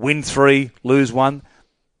 1, win 3, lose 1.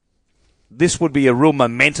 this would be a real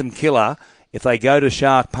momentum killer if they go to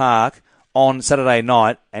Shark Park on Saturday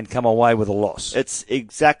night and come away with a loss. It's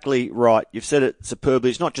exactly right. You've said it superbly.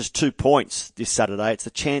 It's not just 2 points this Saturday. It's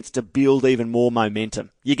a chance to build even more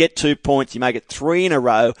momentum. You get 2 points, you make it 3 in a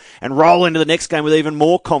row, and roll into the next game with even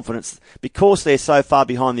more confidence. Because they're so far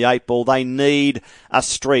behind the 8 ball, they need a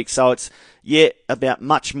streak. So it's, about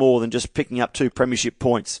much more than just picking up 2 premiership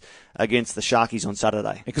points against the Sharkies on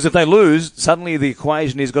Saturday. Because if they lose, suddenly the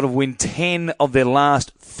equation is got to win 10 of their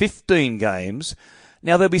last 15 games.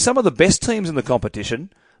 Now, there'll be some of the best teams in the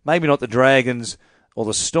competition, maybe not the Dragons or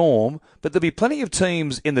the Storm, but there'll be plenty of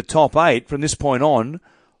teams in the top 8 from this point on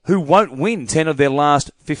who won't win 10 of their last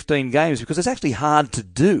 15 games because it's actually hard to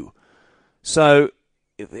do. So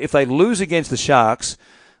if they lose against the Sharks,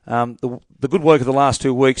 the good work of the last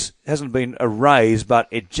 2 weeks hasn't been erased, but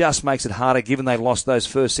it just makes it harder given they lost those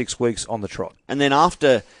first 6 weeks on the trot. And then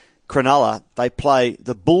after Cronulla, they play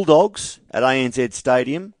the Bulldogs at ANZ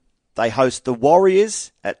Stadium. They host the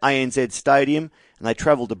Warriors at ANZ Stadium, and they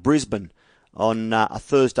travel to Brisbane on a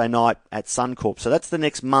Thursday night at Suncorp. So that's the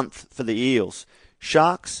next month for the Eels.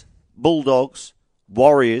 Sharks, Bulldogs,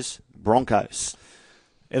 Warriors, Broncos.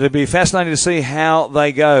 It'll be fascinating to see how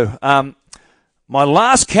they go. My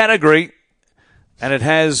last category, and it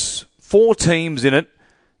has 4 teams in it,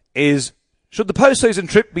 is should the postseason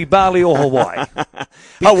trip be Bali or Hawaii?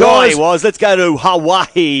 Hawaii was. Let's go to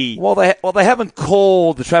Hawaii. Well, they haven't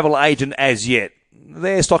called the travel agent as yet.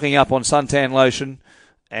 They're stocking up on suntan lotion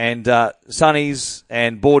and sunnies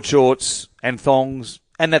and board shorts and thongs,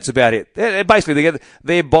 and that's about it. They're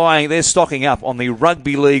stocking up on the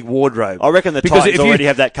rugby league wardrobe. I reckon the Titans already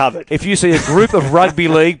have that covered. If you see a group of rugby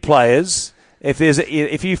league players,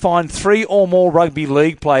 if you find 3 or more rugby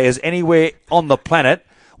league players anywhere on the planet,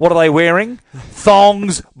 what are they wearing?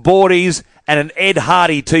 Thongs, boardies, and an Ed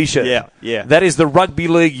Hardy T-shirt. Yeah. That is the rugby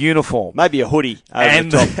league uniform. Maybe a hoodie over the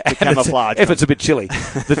top to camouflage. If it's a bit chilly.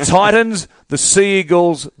 The Titans, the Sea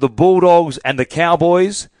Eagles, the Bulldogs, and the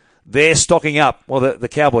Cowboys, they're stocking up. Well, the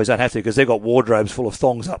Cowboys don't have to because they've got wardrobes full of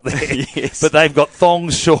thongs up there. Yes. But they've got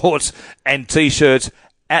thongs, shorts, and T-shirts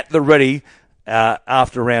at the ready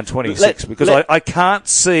after round 26 because I can't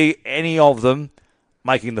see any of them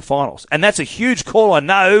making the finals. And that's a huge call, I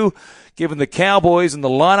know, given the Cowboys and the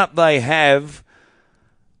lineup they have.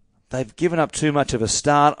 They've given up too much of a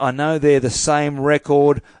start. I know they're the same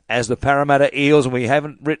record as the Parramatta Eels, and we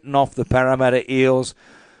haven't written off the Parramatta Eels.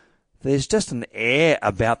 There's just an air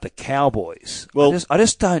about the Cowboys. Well, I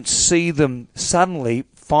just don't see them suddenly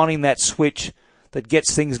finding that switch that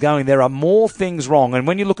gets things going. There are more things wrong. And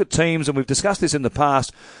when you look at teams, and we've discussed this in the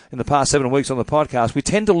past 7 weeks on the podcast, we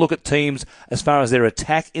tend to look at teams as far as their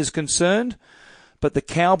attack is concerned. But the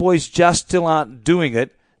Cowboys just still aren't doing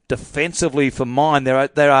it defensively for mine.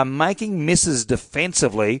 They are making misses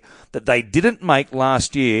defensively that they didn't make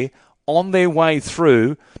last year on their way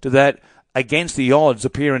through to that against the odds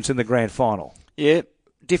appearance in the grand final. Yeah,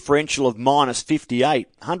 differential of minus 58,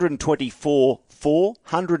 124 for,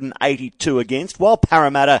 182 against. While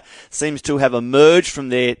Parramatta seems to have emerged from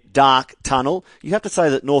their dark tunnel, you have to say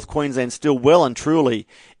that North Queensland's still well and truly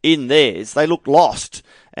in theirs. They look lost.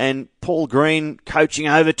 And Paul Green coaching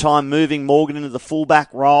overtime, moving Morgan into the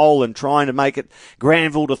fullback role and trying to make it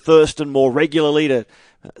Granville to Thurston more regularly to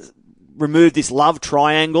remove this love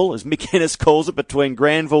triangle, as Mick Ennis calls it, between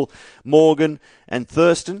Granville, Morgan and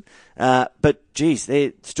Thurston. But, geez,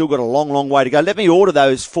 they've still got a long, long way to go. Let me order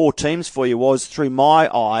those 4 teams for you, through my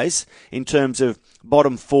eyes, in terms of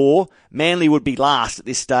bottom 4. Manly would be last at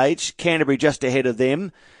this stage. Canterbury just ahead of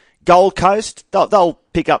them. Gold Coast, they'll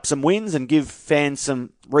pick up some wins and give fans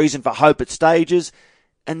some reason for hope at stages.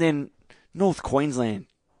 And then North Queensland,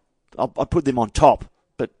 I put them on top,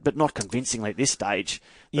 but not convincingly at this stage.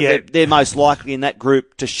 Yeah, they're most likely in that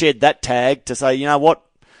group to shed that tag to say, you know what,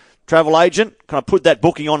 travel agent, can I put that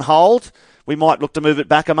booking on hold? We might look to move it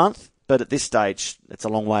back a month, but at this stage, it's a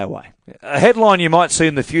long way away. A headline you might see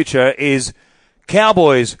in the future is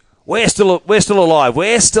Cowboys, we're still alive,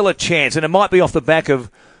 we're still a chance, and it might be off the back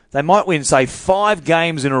of they might win, say, 5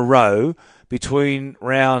 games in a row between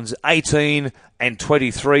rounds 18 and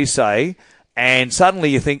 23, say, and suddenly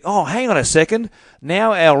you think, oh, hang on a second,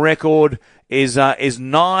 now our record is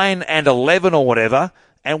 9 and 11 or whatever,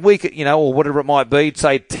 and we could, or whatever it might be,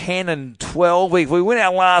 say 10 and 12. If we win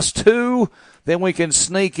our last 2, then we can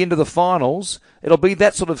sneak into the finals. It'll be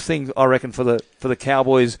that sort of thing, I reckon, for the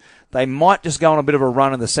Cowboys. They might just go on a bit of a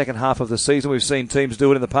run in the second half of the season. We've seen teams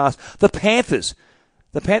do it in the past. The Panthers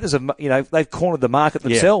have, they've cornered the market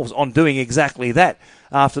themselves on doing exactly that.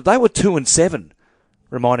 After they were 2-7,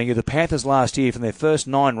 reminding you, the Panthers last year from their first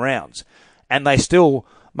 9 rounds, and they still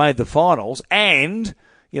made the finals. And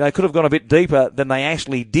could have gone a bit deeper than they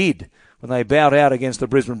actually did when they bowed out against the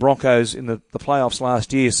Brisbane Broncos in the playoffs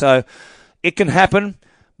last year. So it can happen,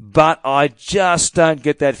 but I just don't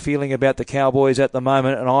get that feeling about the Cowboys at the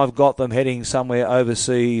moment, and I've got them heading somewhere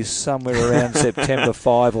overseas, somewhere around September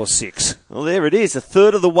 5 or 6. Well, there it is, a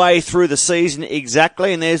third of the way through the season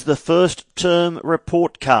exactly, and there's the first term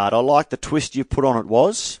report card. I like the twist you put on it,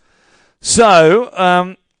 Was.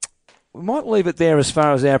 So, we might leave it there as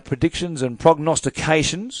far as our predictions and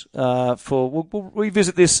prognostications. We'll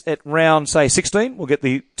revisit this at round, say, 16. We'll get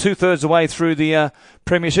the 2/3 of the way through the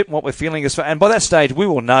premiership and what we're feeling as far. And by that stage, we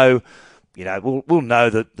will know, we'll know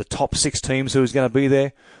the top 6 teams who's going to be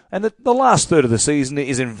there. And the last third of the season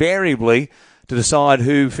is invariably to decide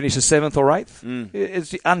who finishes 7th or 8th.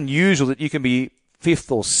 It's unusual that you can be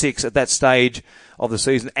 5th or 6th at that stage of the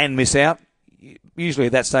season and miss out. Usually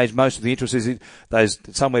at that stage, most of the interest is those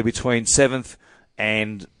somewhere between 7th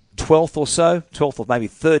and 12th or so, 12th or maybe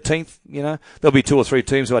 13th. There'll be 2 or 3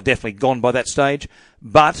 teams who are definitely gone by that stage,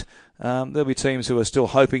 but there'll be teams who are still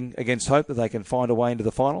hoping against hope that they can find a way into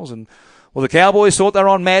the finals. And well, the Cowboys thought they were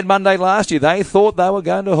on Mad Monday last year. They thought they were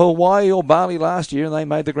going to Hawaii or Bali last year, and they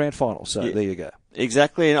made the grand final. So There you go.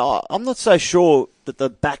 Exactly, and I'm not so sure that the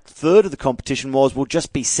back third of the competition will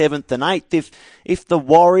just be 7th and 8th. If the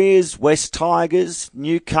Warriors, West Tigers,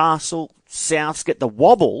 Newcastle, Souths get the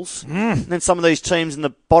wobbles, then some of these teams in the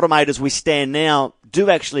bottom 8 as we stand now do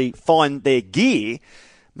actually find their gear,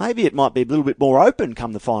 maybe it might be a little bit more open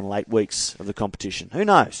come the final 8 weeks of the competition. Who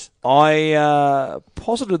knows? I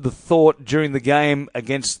posited the thought during the game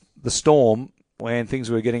against the Storm when things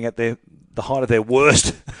were getting at the height of their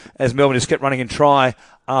worst as Melbourne just kept running in try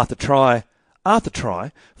after try after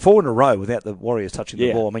try, 4 in a row without the Warriors touching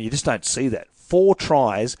the ball. I mean, you just don't see that. 4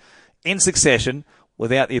 tries in succession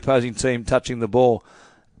without the opposing team touching the ball.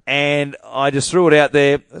 And I just threw it out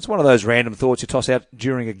there. It's one of those random thoughts you toss out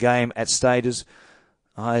during a game at stages.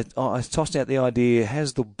 I tossed out the idea,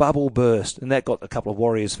 has the bubble burst? And that got a couple of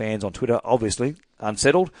Warriors fans on Twitter, obviously,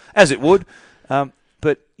 unsettled, as it would.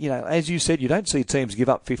 But, as you said, you don't see teams give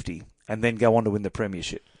up 50 and then go on to win the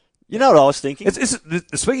premiership. You know what I was thinking?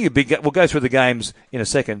 Speaking of big, we'll go through the games in a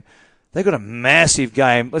second. They've got a massive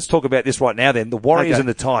game. Let's talk about this right now then. The Warriors and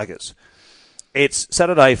the Tigers. It's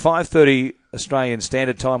Saturday, 5:30 Australian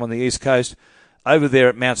Standard Time on the East Coast, over there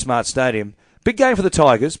at Mount Smart Stadium. Big game for the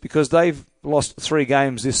Tigers because they've lost 3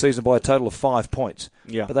 games this season by a total of 5 points.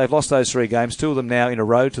 Yeah. But they've lost those 3 games, 2 of them now in a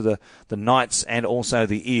row to the Knights and also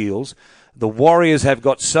the Eels. The Warriors have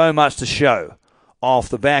got so much to show off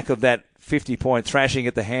the back of that 50-point thrashing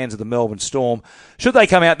at the hands of the Melbourne Storm. Should they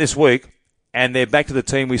come out this week and they're back to the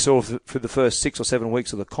team we saw for the first 6 or 7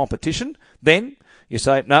 weeks of the competition, then you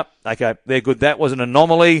say, no, okay, they're good. That was an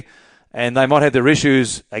anomaly, and they might have their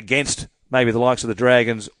issues against maybe the likes of the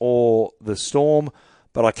Dragons or the Storm,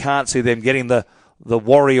 but I can't see them getting the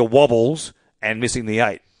Warrior wobbles and missing the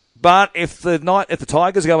 8. But if the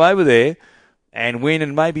Tigers go over there and win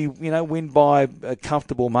and maybe, win by a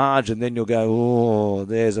comfortable margin, then you'll go, oh,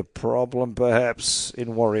 there's a problem perhaps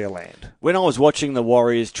in Warrior land. When I was watching the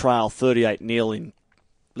Warriors trail 38-0 in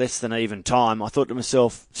less than even time, I thought to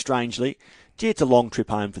myself, strangely, gee, it's a long trip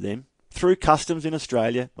home for them. Through customs in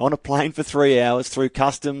Australia, on a plane for 3 hours, through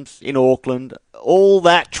customs in Auckland, all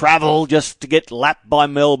that travel just to get lapped by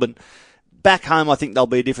Melbourne. Back home, I think there'll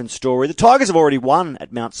be a different story. The Tigers have already won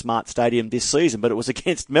at Mount Smart Stadium this season, but it was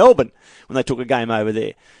against Melbourne when they took a game over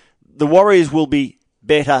there. The Warriors will be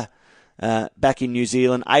better back in New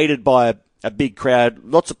Zealand, aided by a big crowd.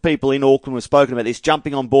 Lots of people in Auckland have spoken about this,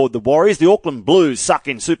 jumping on board the Warriors. The Auckland Blues suck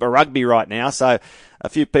in Super Rugby right now, so a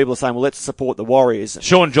few people are saying, well, let's support the Warriors.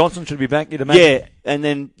 Sean Johnson should be back, you'd imagine. Yeah, and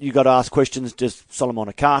then you got to ask questions, does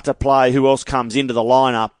Solomon Akata play? Who else comes into the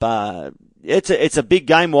lineup? It's a big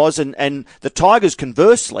game, and the Tigers,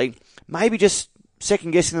 conversely, maybe just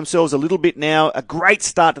second-guessing themselves a little bit now. A great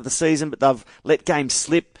start to the season, but they've let games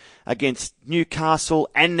slip against Newcastle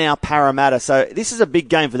and now Parramatta. So this is a big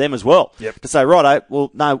game for them as well. Yep. To say, righto,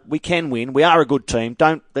 well, no, we can win. We are a good team.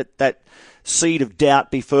 Don't let that seed of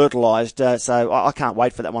doubt be fertilised. So I can't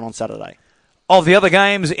wait for that one on Saturday. Of the other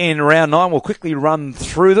games in round 9, we'll quickly run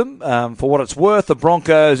through them. For what it's worth, the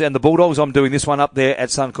Broncos and the Bulldogs. I'm doing this one up there at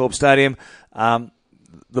Suncorp Stadium.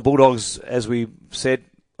 The Bulldogs, as we said,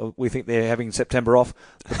 we think they're having September off.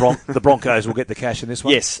 The Broncos will get the cash in this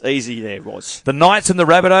one. Yes, easy there was. The Knights and the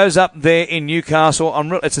Rabbitohs up there in Newcastle.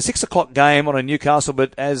 It's a 6 o'clock game on a Newcastle,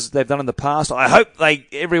 but as they've done in the past, I hope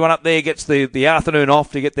everyone up there gets the afternoon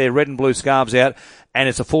off to get their red and blue scarves out. And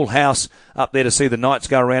it's a full house up there to see the Knights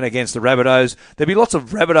go around against the Rabbitohs. There'll be lots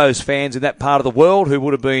of Rabbitohs fans in that part of the world who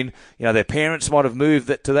would have been, their parents might have moved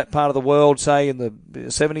to that part of the world, say in the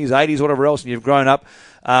 70s, 80s, whatever else, and you've grown up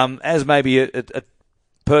as maybe a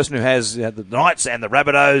person who has the Knights and the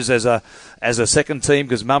Rabbitohs as a second team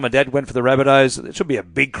because mum and dad went for the Rabbitohs. There should be a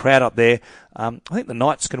big crowd up there. I think the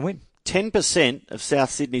Knights can win. 10% of South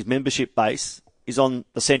Sydney's membership base is on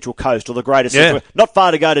the Central Coast or the Greater Central. Not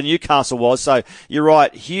far to go to Newcastle was, so you're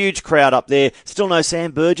right, huge crowd up there. Still no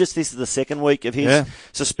Sam Burgess. This is the second week of his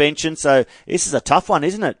suspension, so this is a tough one,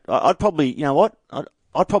 isn't it? I'd probably,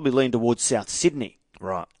 I'd probably lean towards South Sydney.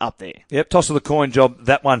 Right. Up there. Yep, toss of the coin job,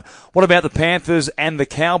 that one. What about the Panthers and the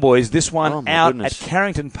Cowboys? This one out at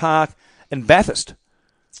Carrington Park and Bathurst.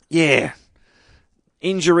 Yeah.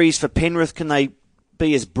 Injuries for Penrith. Can they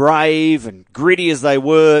be as brave and gritty as they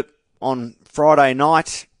were on Friday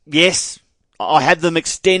night? Yes. I had them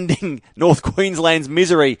extending North Queensland's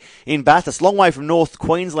misery in Bathurst. Long way from North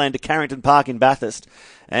Queensland to Carrington Park in Bathurst.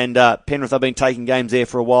 And Penrith have been taking games there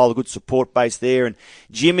for a while, a good support base there. And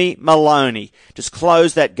Jimmy Maloney just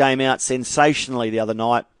closed that game out sensationally the other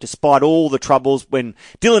night, despite all the troubles. When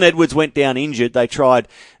Dylan Edwards went down injured, they tried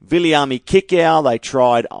Viliami Kikau, they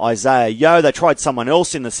tried Isaiah Yeo, they tried someone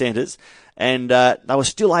else in the centres, and they were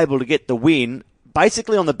still able to get the win,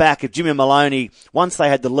 basically on the back of Jimmy Maloney, once they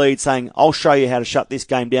had the lead, saying, I'll show you how to shut this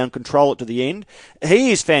game down, control it to the end.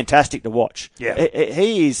 He is fantastic to watch. Yeah.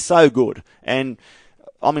 He is so good. And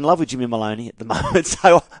I'm in love with Jimmy Maloney at the moment,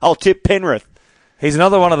 so I'll tip Penrith. He's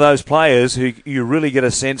another one of those players who you really get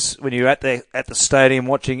a sense when you're at the stadium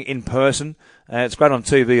watching in person. It's great on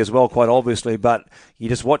TV as well, quite obviously, but you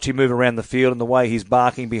just watch him move around the field and the way he's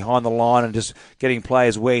barking behind the line and just getting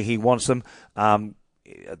players where he wants them.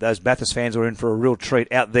 Those Bathurst fans are in for a real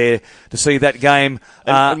treat out there to see that game.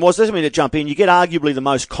 And was there me to jump in? You get arguably the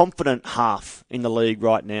most confident half in the league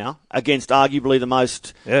right now against arguably the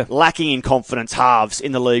most lacking in confidence halves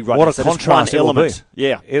in the league right now. What a contrast it will be.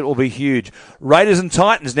 Yeah. It will be huge. Raiders and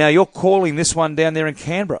Titans. Now, you're calling this one down there in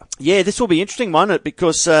Canberra. Yeah, this will be interesting, won't it?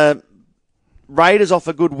 Because Raiders off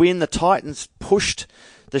a good win. The Titans pushed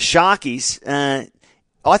the Sharkies.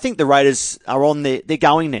 I think the Raiders are on there. They're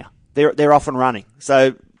going now. They're off and running.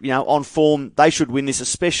 So, on form, they should win this,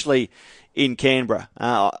 especially in Canberra.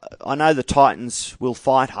 I know the Titans will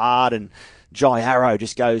fight hard, and Jai Arrow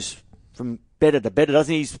just goes from better to better,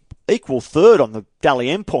 doesn't he? He's equal third on the Dally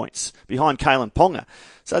M points behind Kalen Ponga.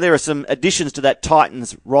 So there are some additions to that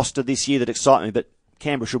Titans roster this year that excite me, but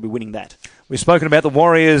Canberra should be winning that. We've spoken about the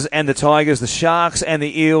Warriors and the Tigers, the Sharks and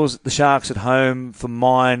the Eels. The Sharks at home, for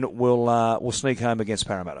mine, will sneak home against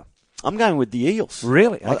Parramatta. I'm going with the Eels.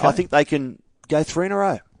 Really? Okay. I think they can go 3 in a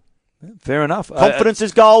row. Fair enough. Confidence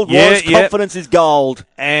is gold, Confidence is gold.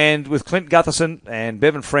 And with Clint Gutherson and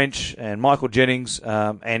Bevan French and Michael Jennings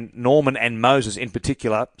and Norman and Moses in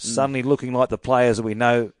particular, suddenly looking like the players that we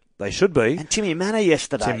know they should be. And Timmy Manor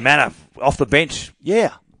yesterday. Tim Manor off the bench.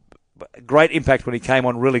 Yeah. Great impact when he came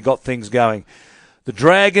on, really got things going. The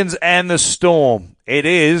Dragons and the Storm. It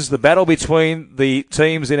is the battle between the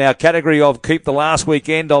teams in our category of keep the last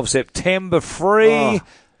weekend of September free.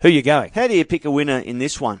 Who are you going? How do you pick a winner in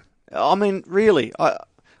this one? I mean, really, I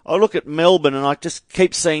look at Melbourne and I just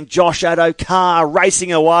keep seeing Josh Addo-Carr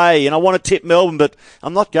racing away, and I want to tip Melbourne, but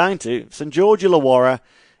I'm not going to. St George Illawarra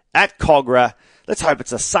at Cogra. Let's hope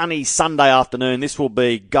it's a sunny Sunday afternoon. This will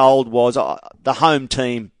be gold. Was the home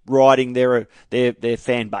team riding their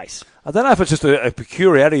fan base. I don't know if it's just a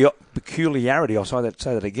peculiarity. I'll say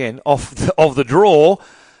that again. Of the draw,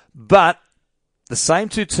 but the same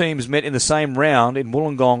two teams met in the same round in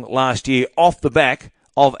Wollongong last year, off the back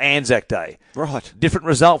of Anzac Day. Right. Different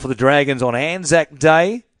result for the Dragons on Anzac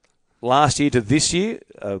Day last year to this year.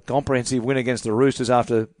 A comprehensive win against the Roosters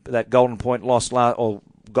after that golden point loss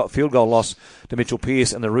field goal loss to Mitchell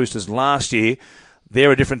Pearce and the Roosters last year.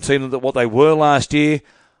 They're a different team than what they were last year.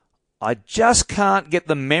 I just can't get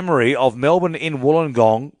the memory of Melbourne in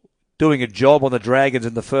Wollongong doing a job on the Dragons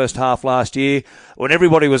in the first half last year when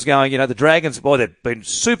everybody was going, the Dragons, they've been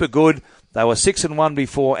super good. They were 6-1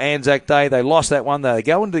 before Anzac Day. They lost that one. They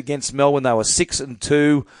go into against Melbourne. They were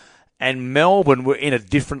 6-2, and Melbourne were in a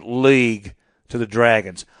different league to the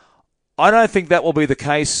Dragons. I don't think that will be the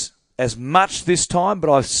case as much this time,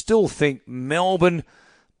 but I still think Melbourne,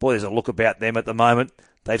 there's a look about them at the moment.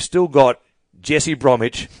 They've still got Jesse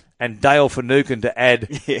Bromwich and Dale Finucane to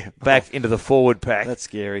add back into the forward pack. That's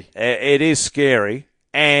scary. It is scary.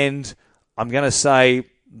 and I'm going to say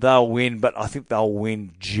they'll win, but I think they'll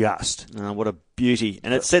win just. Oh, what a beauty.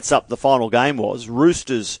 And it sets up the final game was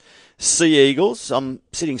Roosters Sea Eagles. I'm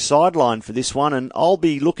sitting sideline for this one, and I'll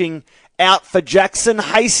be looking out for Jackson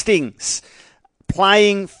Hastings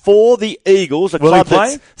playing for the Eagles, a club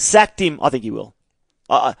that's sacked him. I think he will.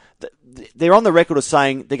 They're on the record of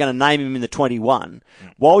saying they're going to name him in the 21.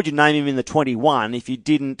 Why would you name him in the 21 if you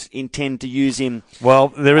didn't intend to use him? Well,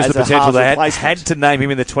 there is the potential they had to name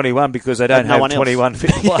him in the 21 because they don't have 21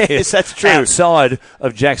 fit players yes, that's true. outside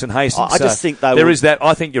of Jackson Hastings. I just think there is that.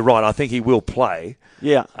 I think you're right. I think he will play.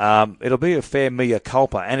 Yeah. It'll be a fair mea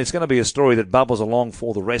culpa, and it's going to be a story that bubbles along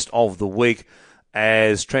for the rest of the week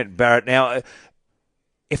as Trent Barrett. Now,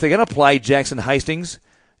 if they're going to play Jackson Hastings,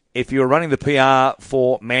 if you're running the PR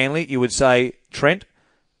for Manly, you would say, Trent,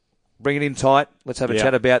 bring it in tight. Let's have a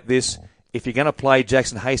chat about this. If you're going to play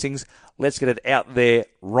Jackson Hastings, let's get it out there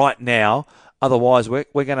right now. Otherwise, we're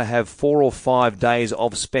going to have 4 or 5 days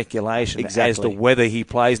of speculation as to whether he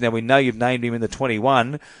plays. Now, we know you've named him in the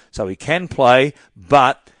 21, so he can play.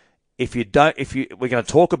 But we're going to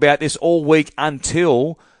talk about this all week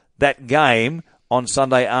until that game on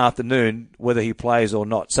Sunday afternoon, whether he plays or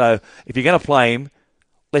not. So if you're going to play him,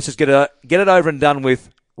 let's just get it over and done with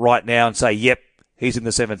right now and say, yep, he's in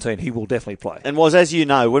the 17. He will definitely play. And as you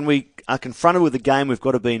know, when we are confronted with a game we've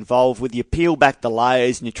got to be involved with, you peel back the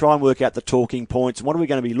layers and you try and work out the talking points. And what are we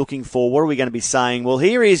going to be looking for? What are we going to be saying? Well,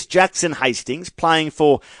 here is Jackson Hastings playing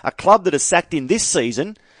for a club that has sacked him this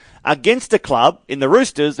season against a club in the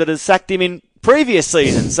Roosters that has sacked him in previous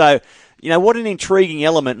seasons. So, what an intriguing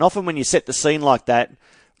element. And often when you set the scene like that,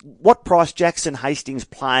 what price Jackson Hastings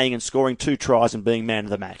playing and scoring 2 tries and being man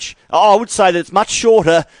of the match? I would say that it's much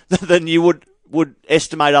shorter than you would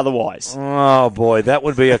estimate otherwise. Oh, boy, that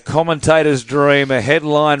would be a commentator's dream, a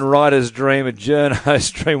headline writer's dream, a journo's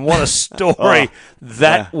dream. What a story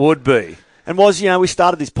that would be. And we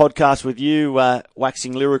started this podcast with you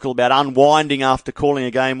waxing lyrical about unwinding after calling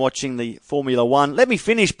a game, watching the Formula One. Let me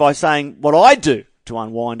finish by saying what I do to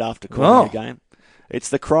unwind after calling a game. It's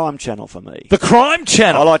the Crime Channel for me. The Crime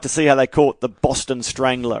Channel? I like to see how they caught the Boston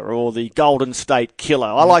Strangler or the Golden State Killer.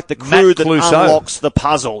 I like the crew that unlocks the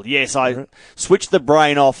puzzle. Yes, I switch the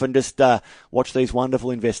brain off and just watch these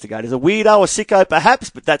wonderful investigators. A weirdo, a sicko perhaps,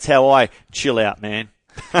 but that's how I chill out, man.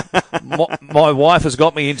 My wife has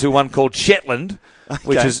got me into one called Shetland,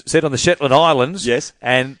 which is set on the Shetland Islands. Yes.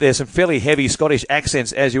 And there's some fairly heavy Scottish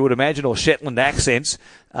accents, as you would imagine, or Shetland accents.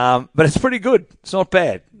 But it's pretty good. It's not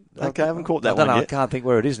bad. Okay, I haven't caught that one yet. I can't think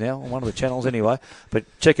where it is now, on one of the channels anyway. But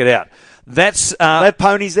check it out. That's they have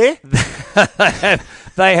ponies there?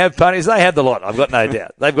 They have ponies. They have the lot, I've got no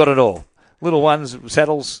doubt. They've got it all. Little ones,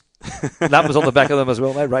 saddles, numbers on the back of them as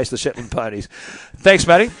well. They race the Shetland ponies. Thanks,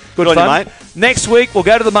 Matty. Good fun. On you, mate. Next week, we'll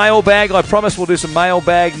go to the mailbag. I promise we'll do some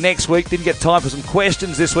mailbag next week. Didn't get time for some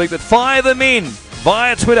questions this week, but fire them in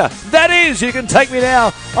via Twitter. That is, you can take me now.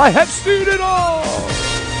 I have seen it all.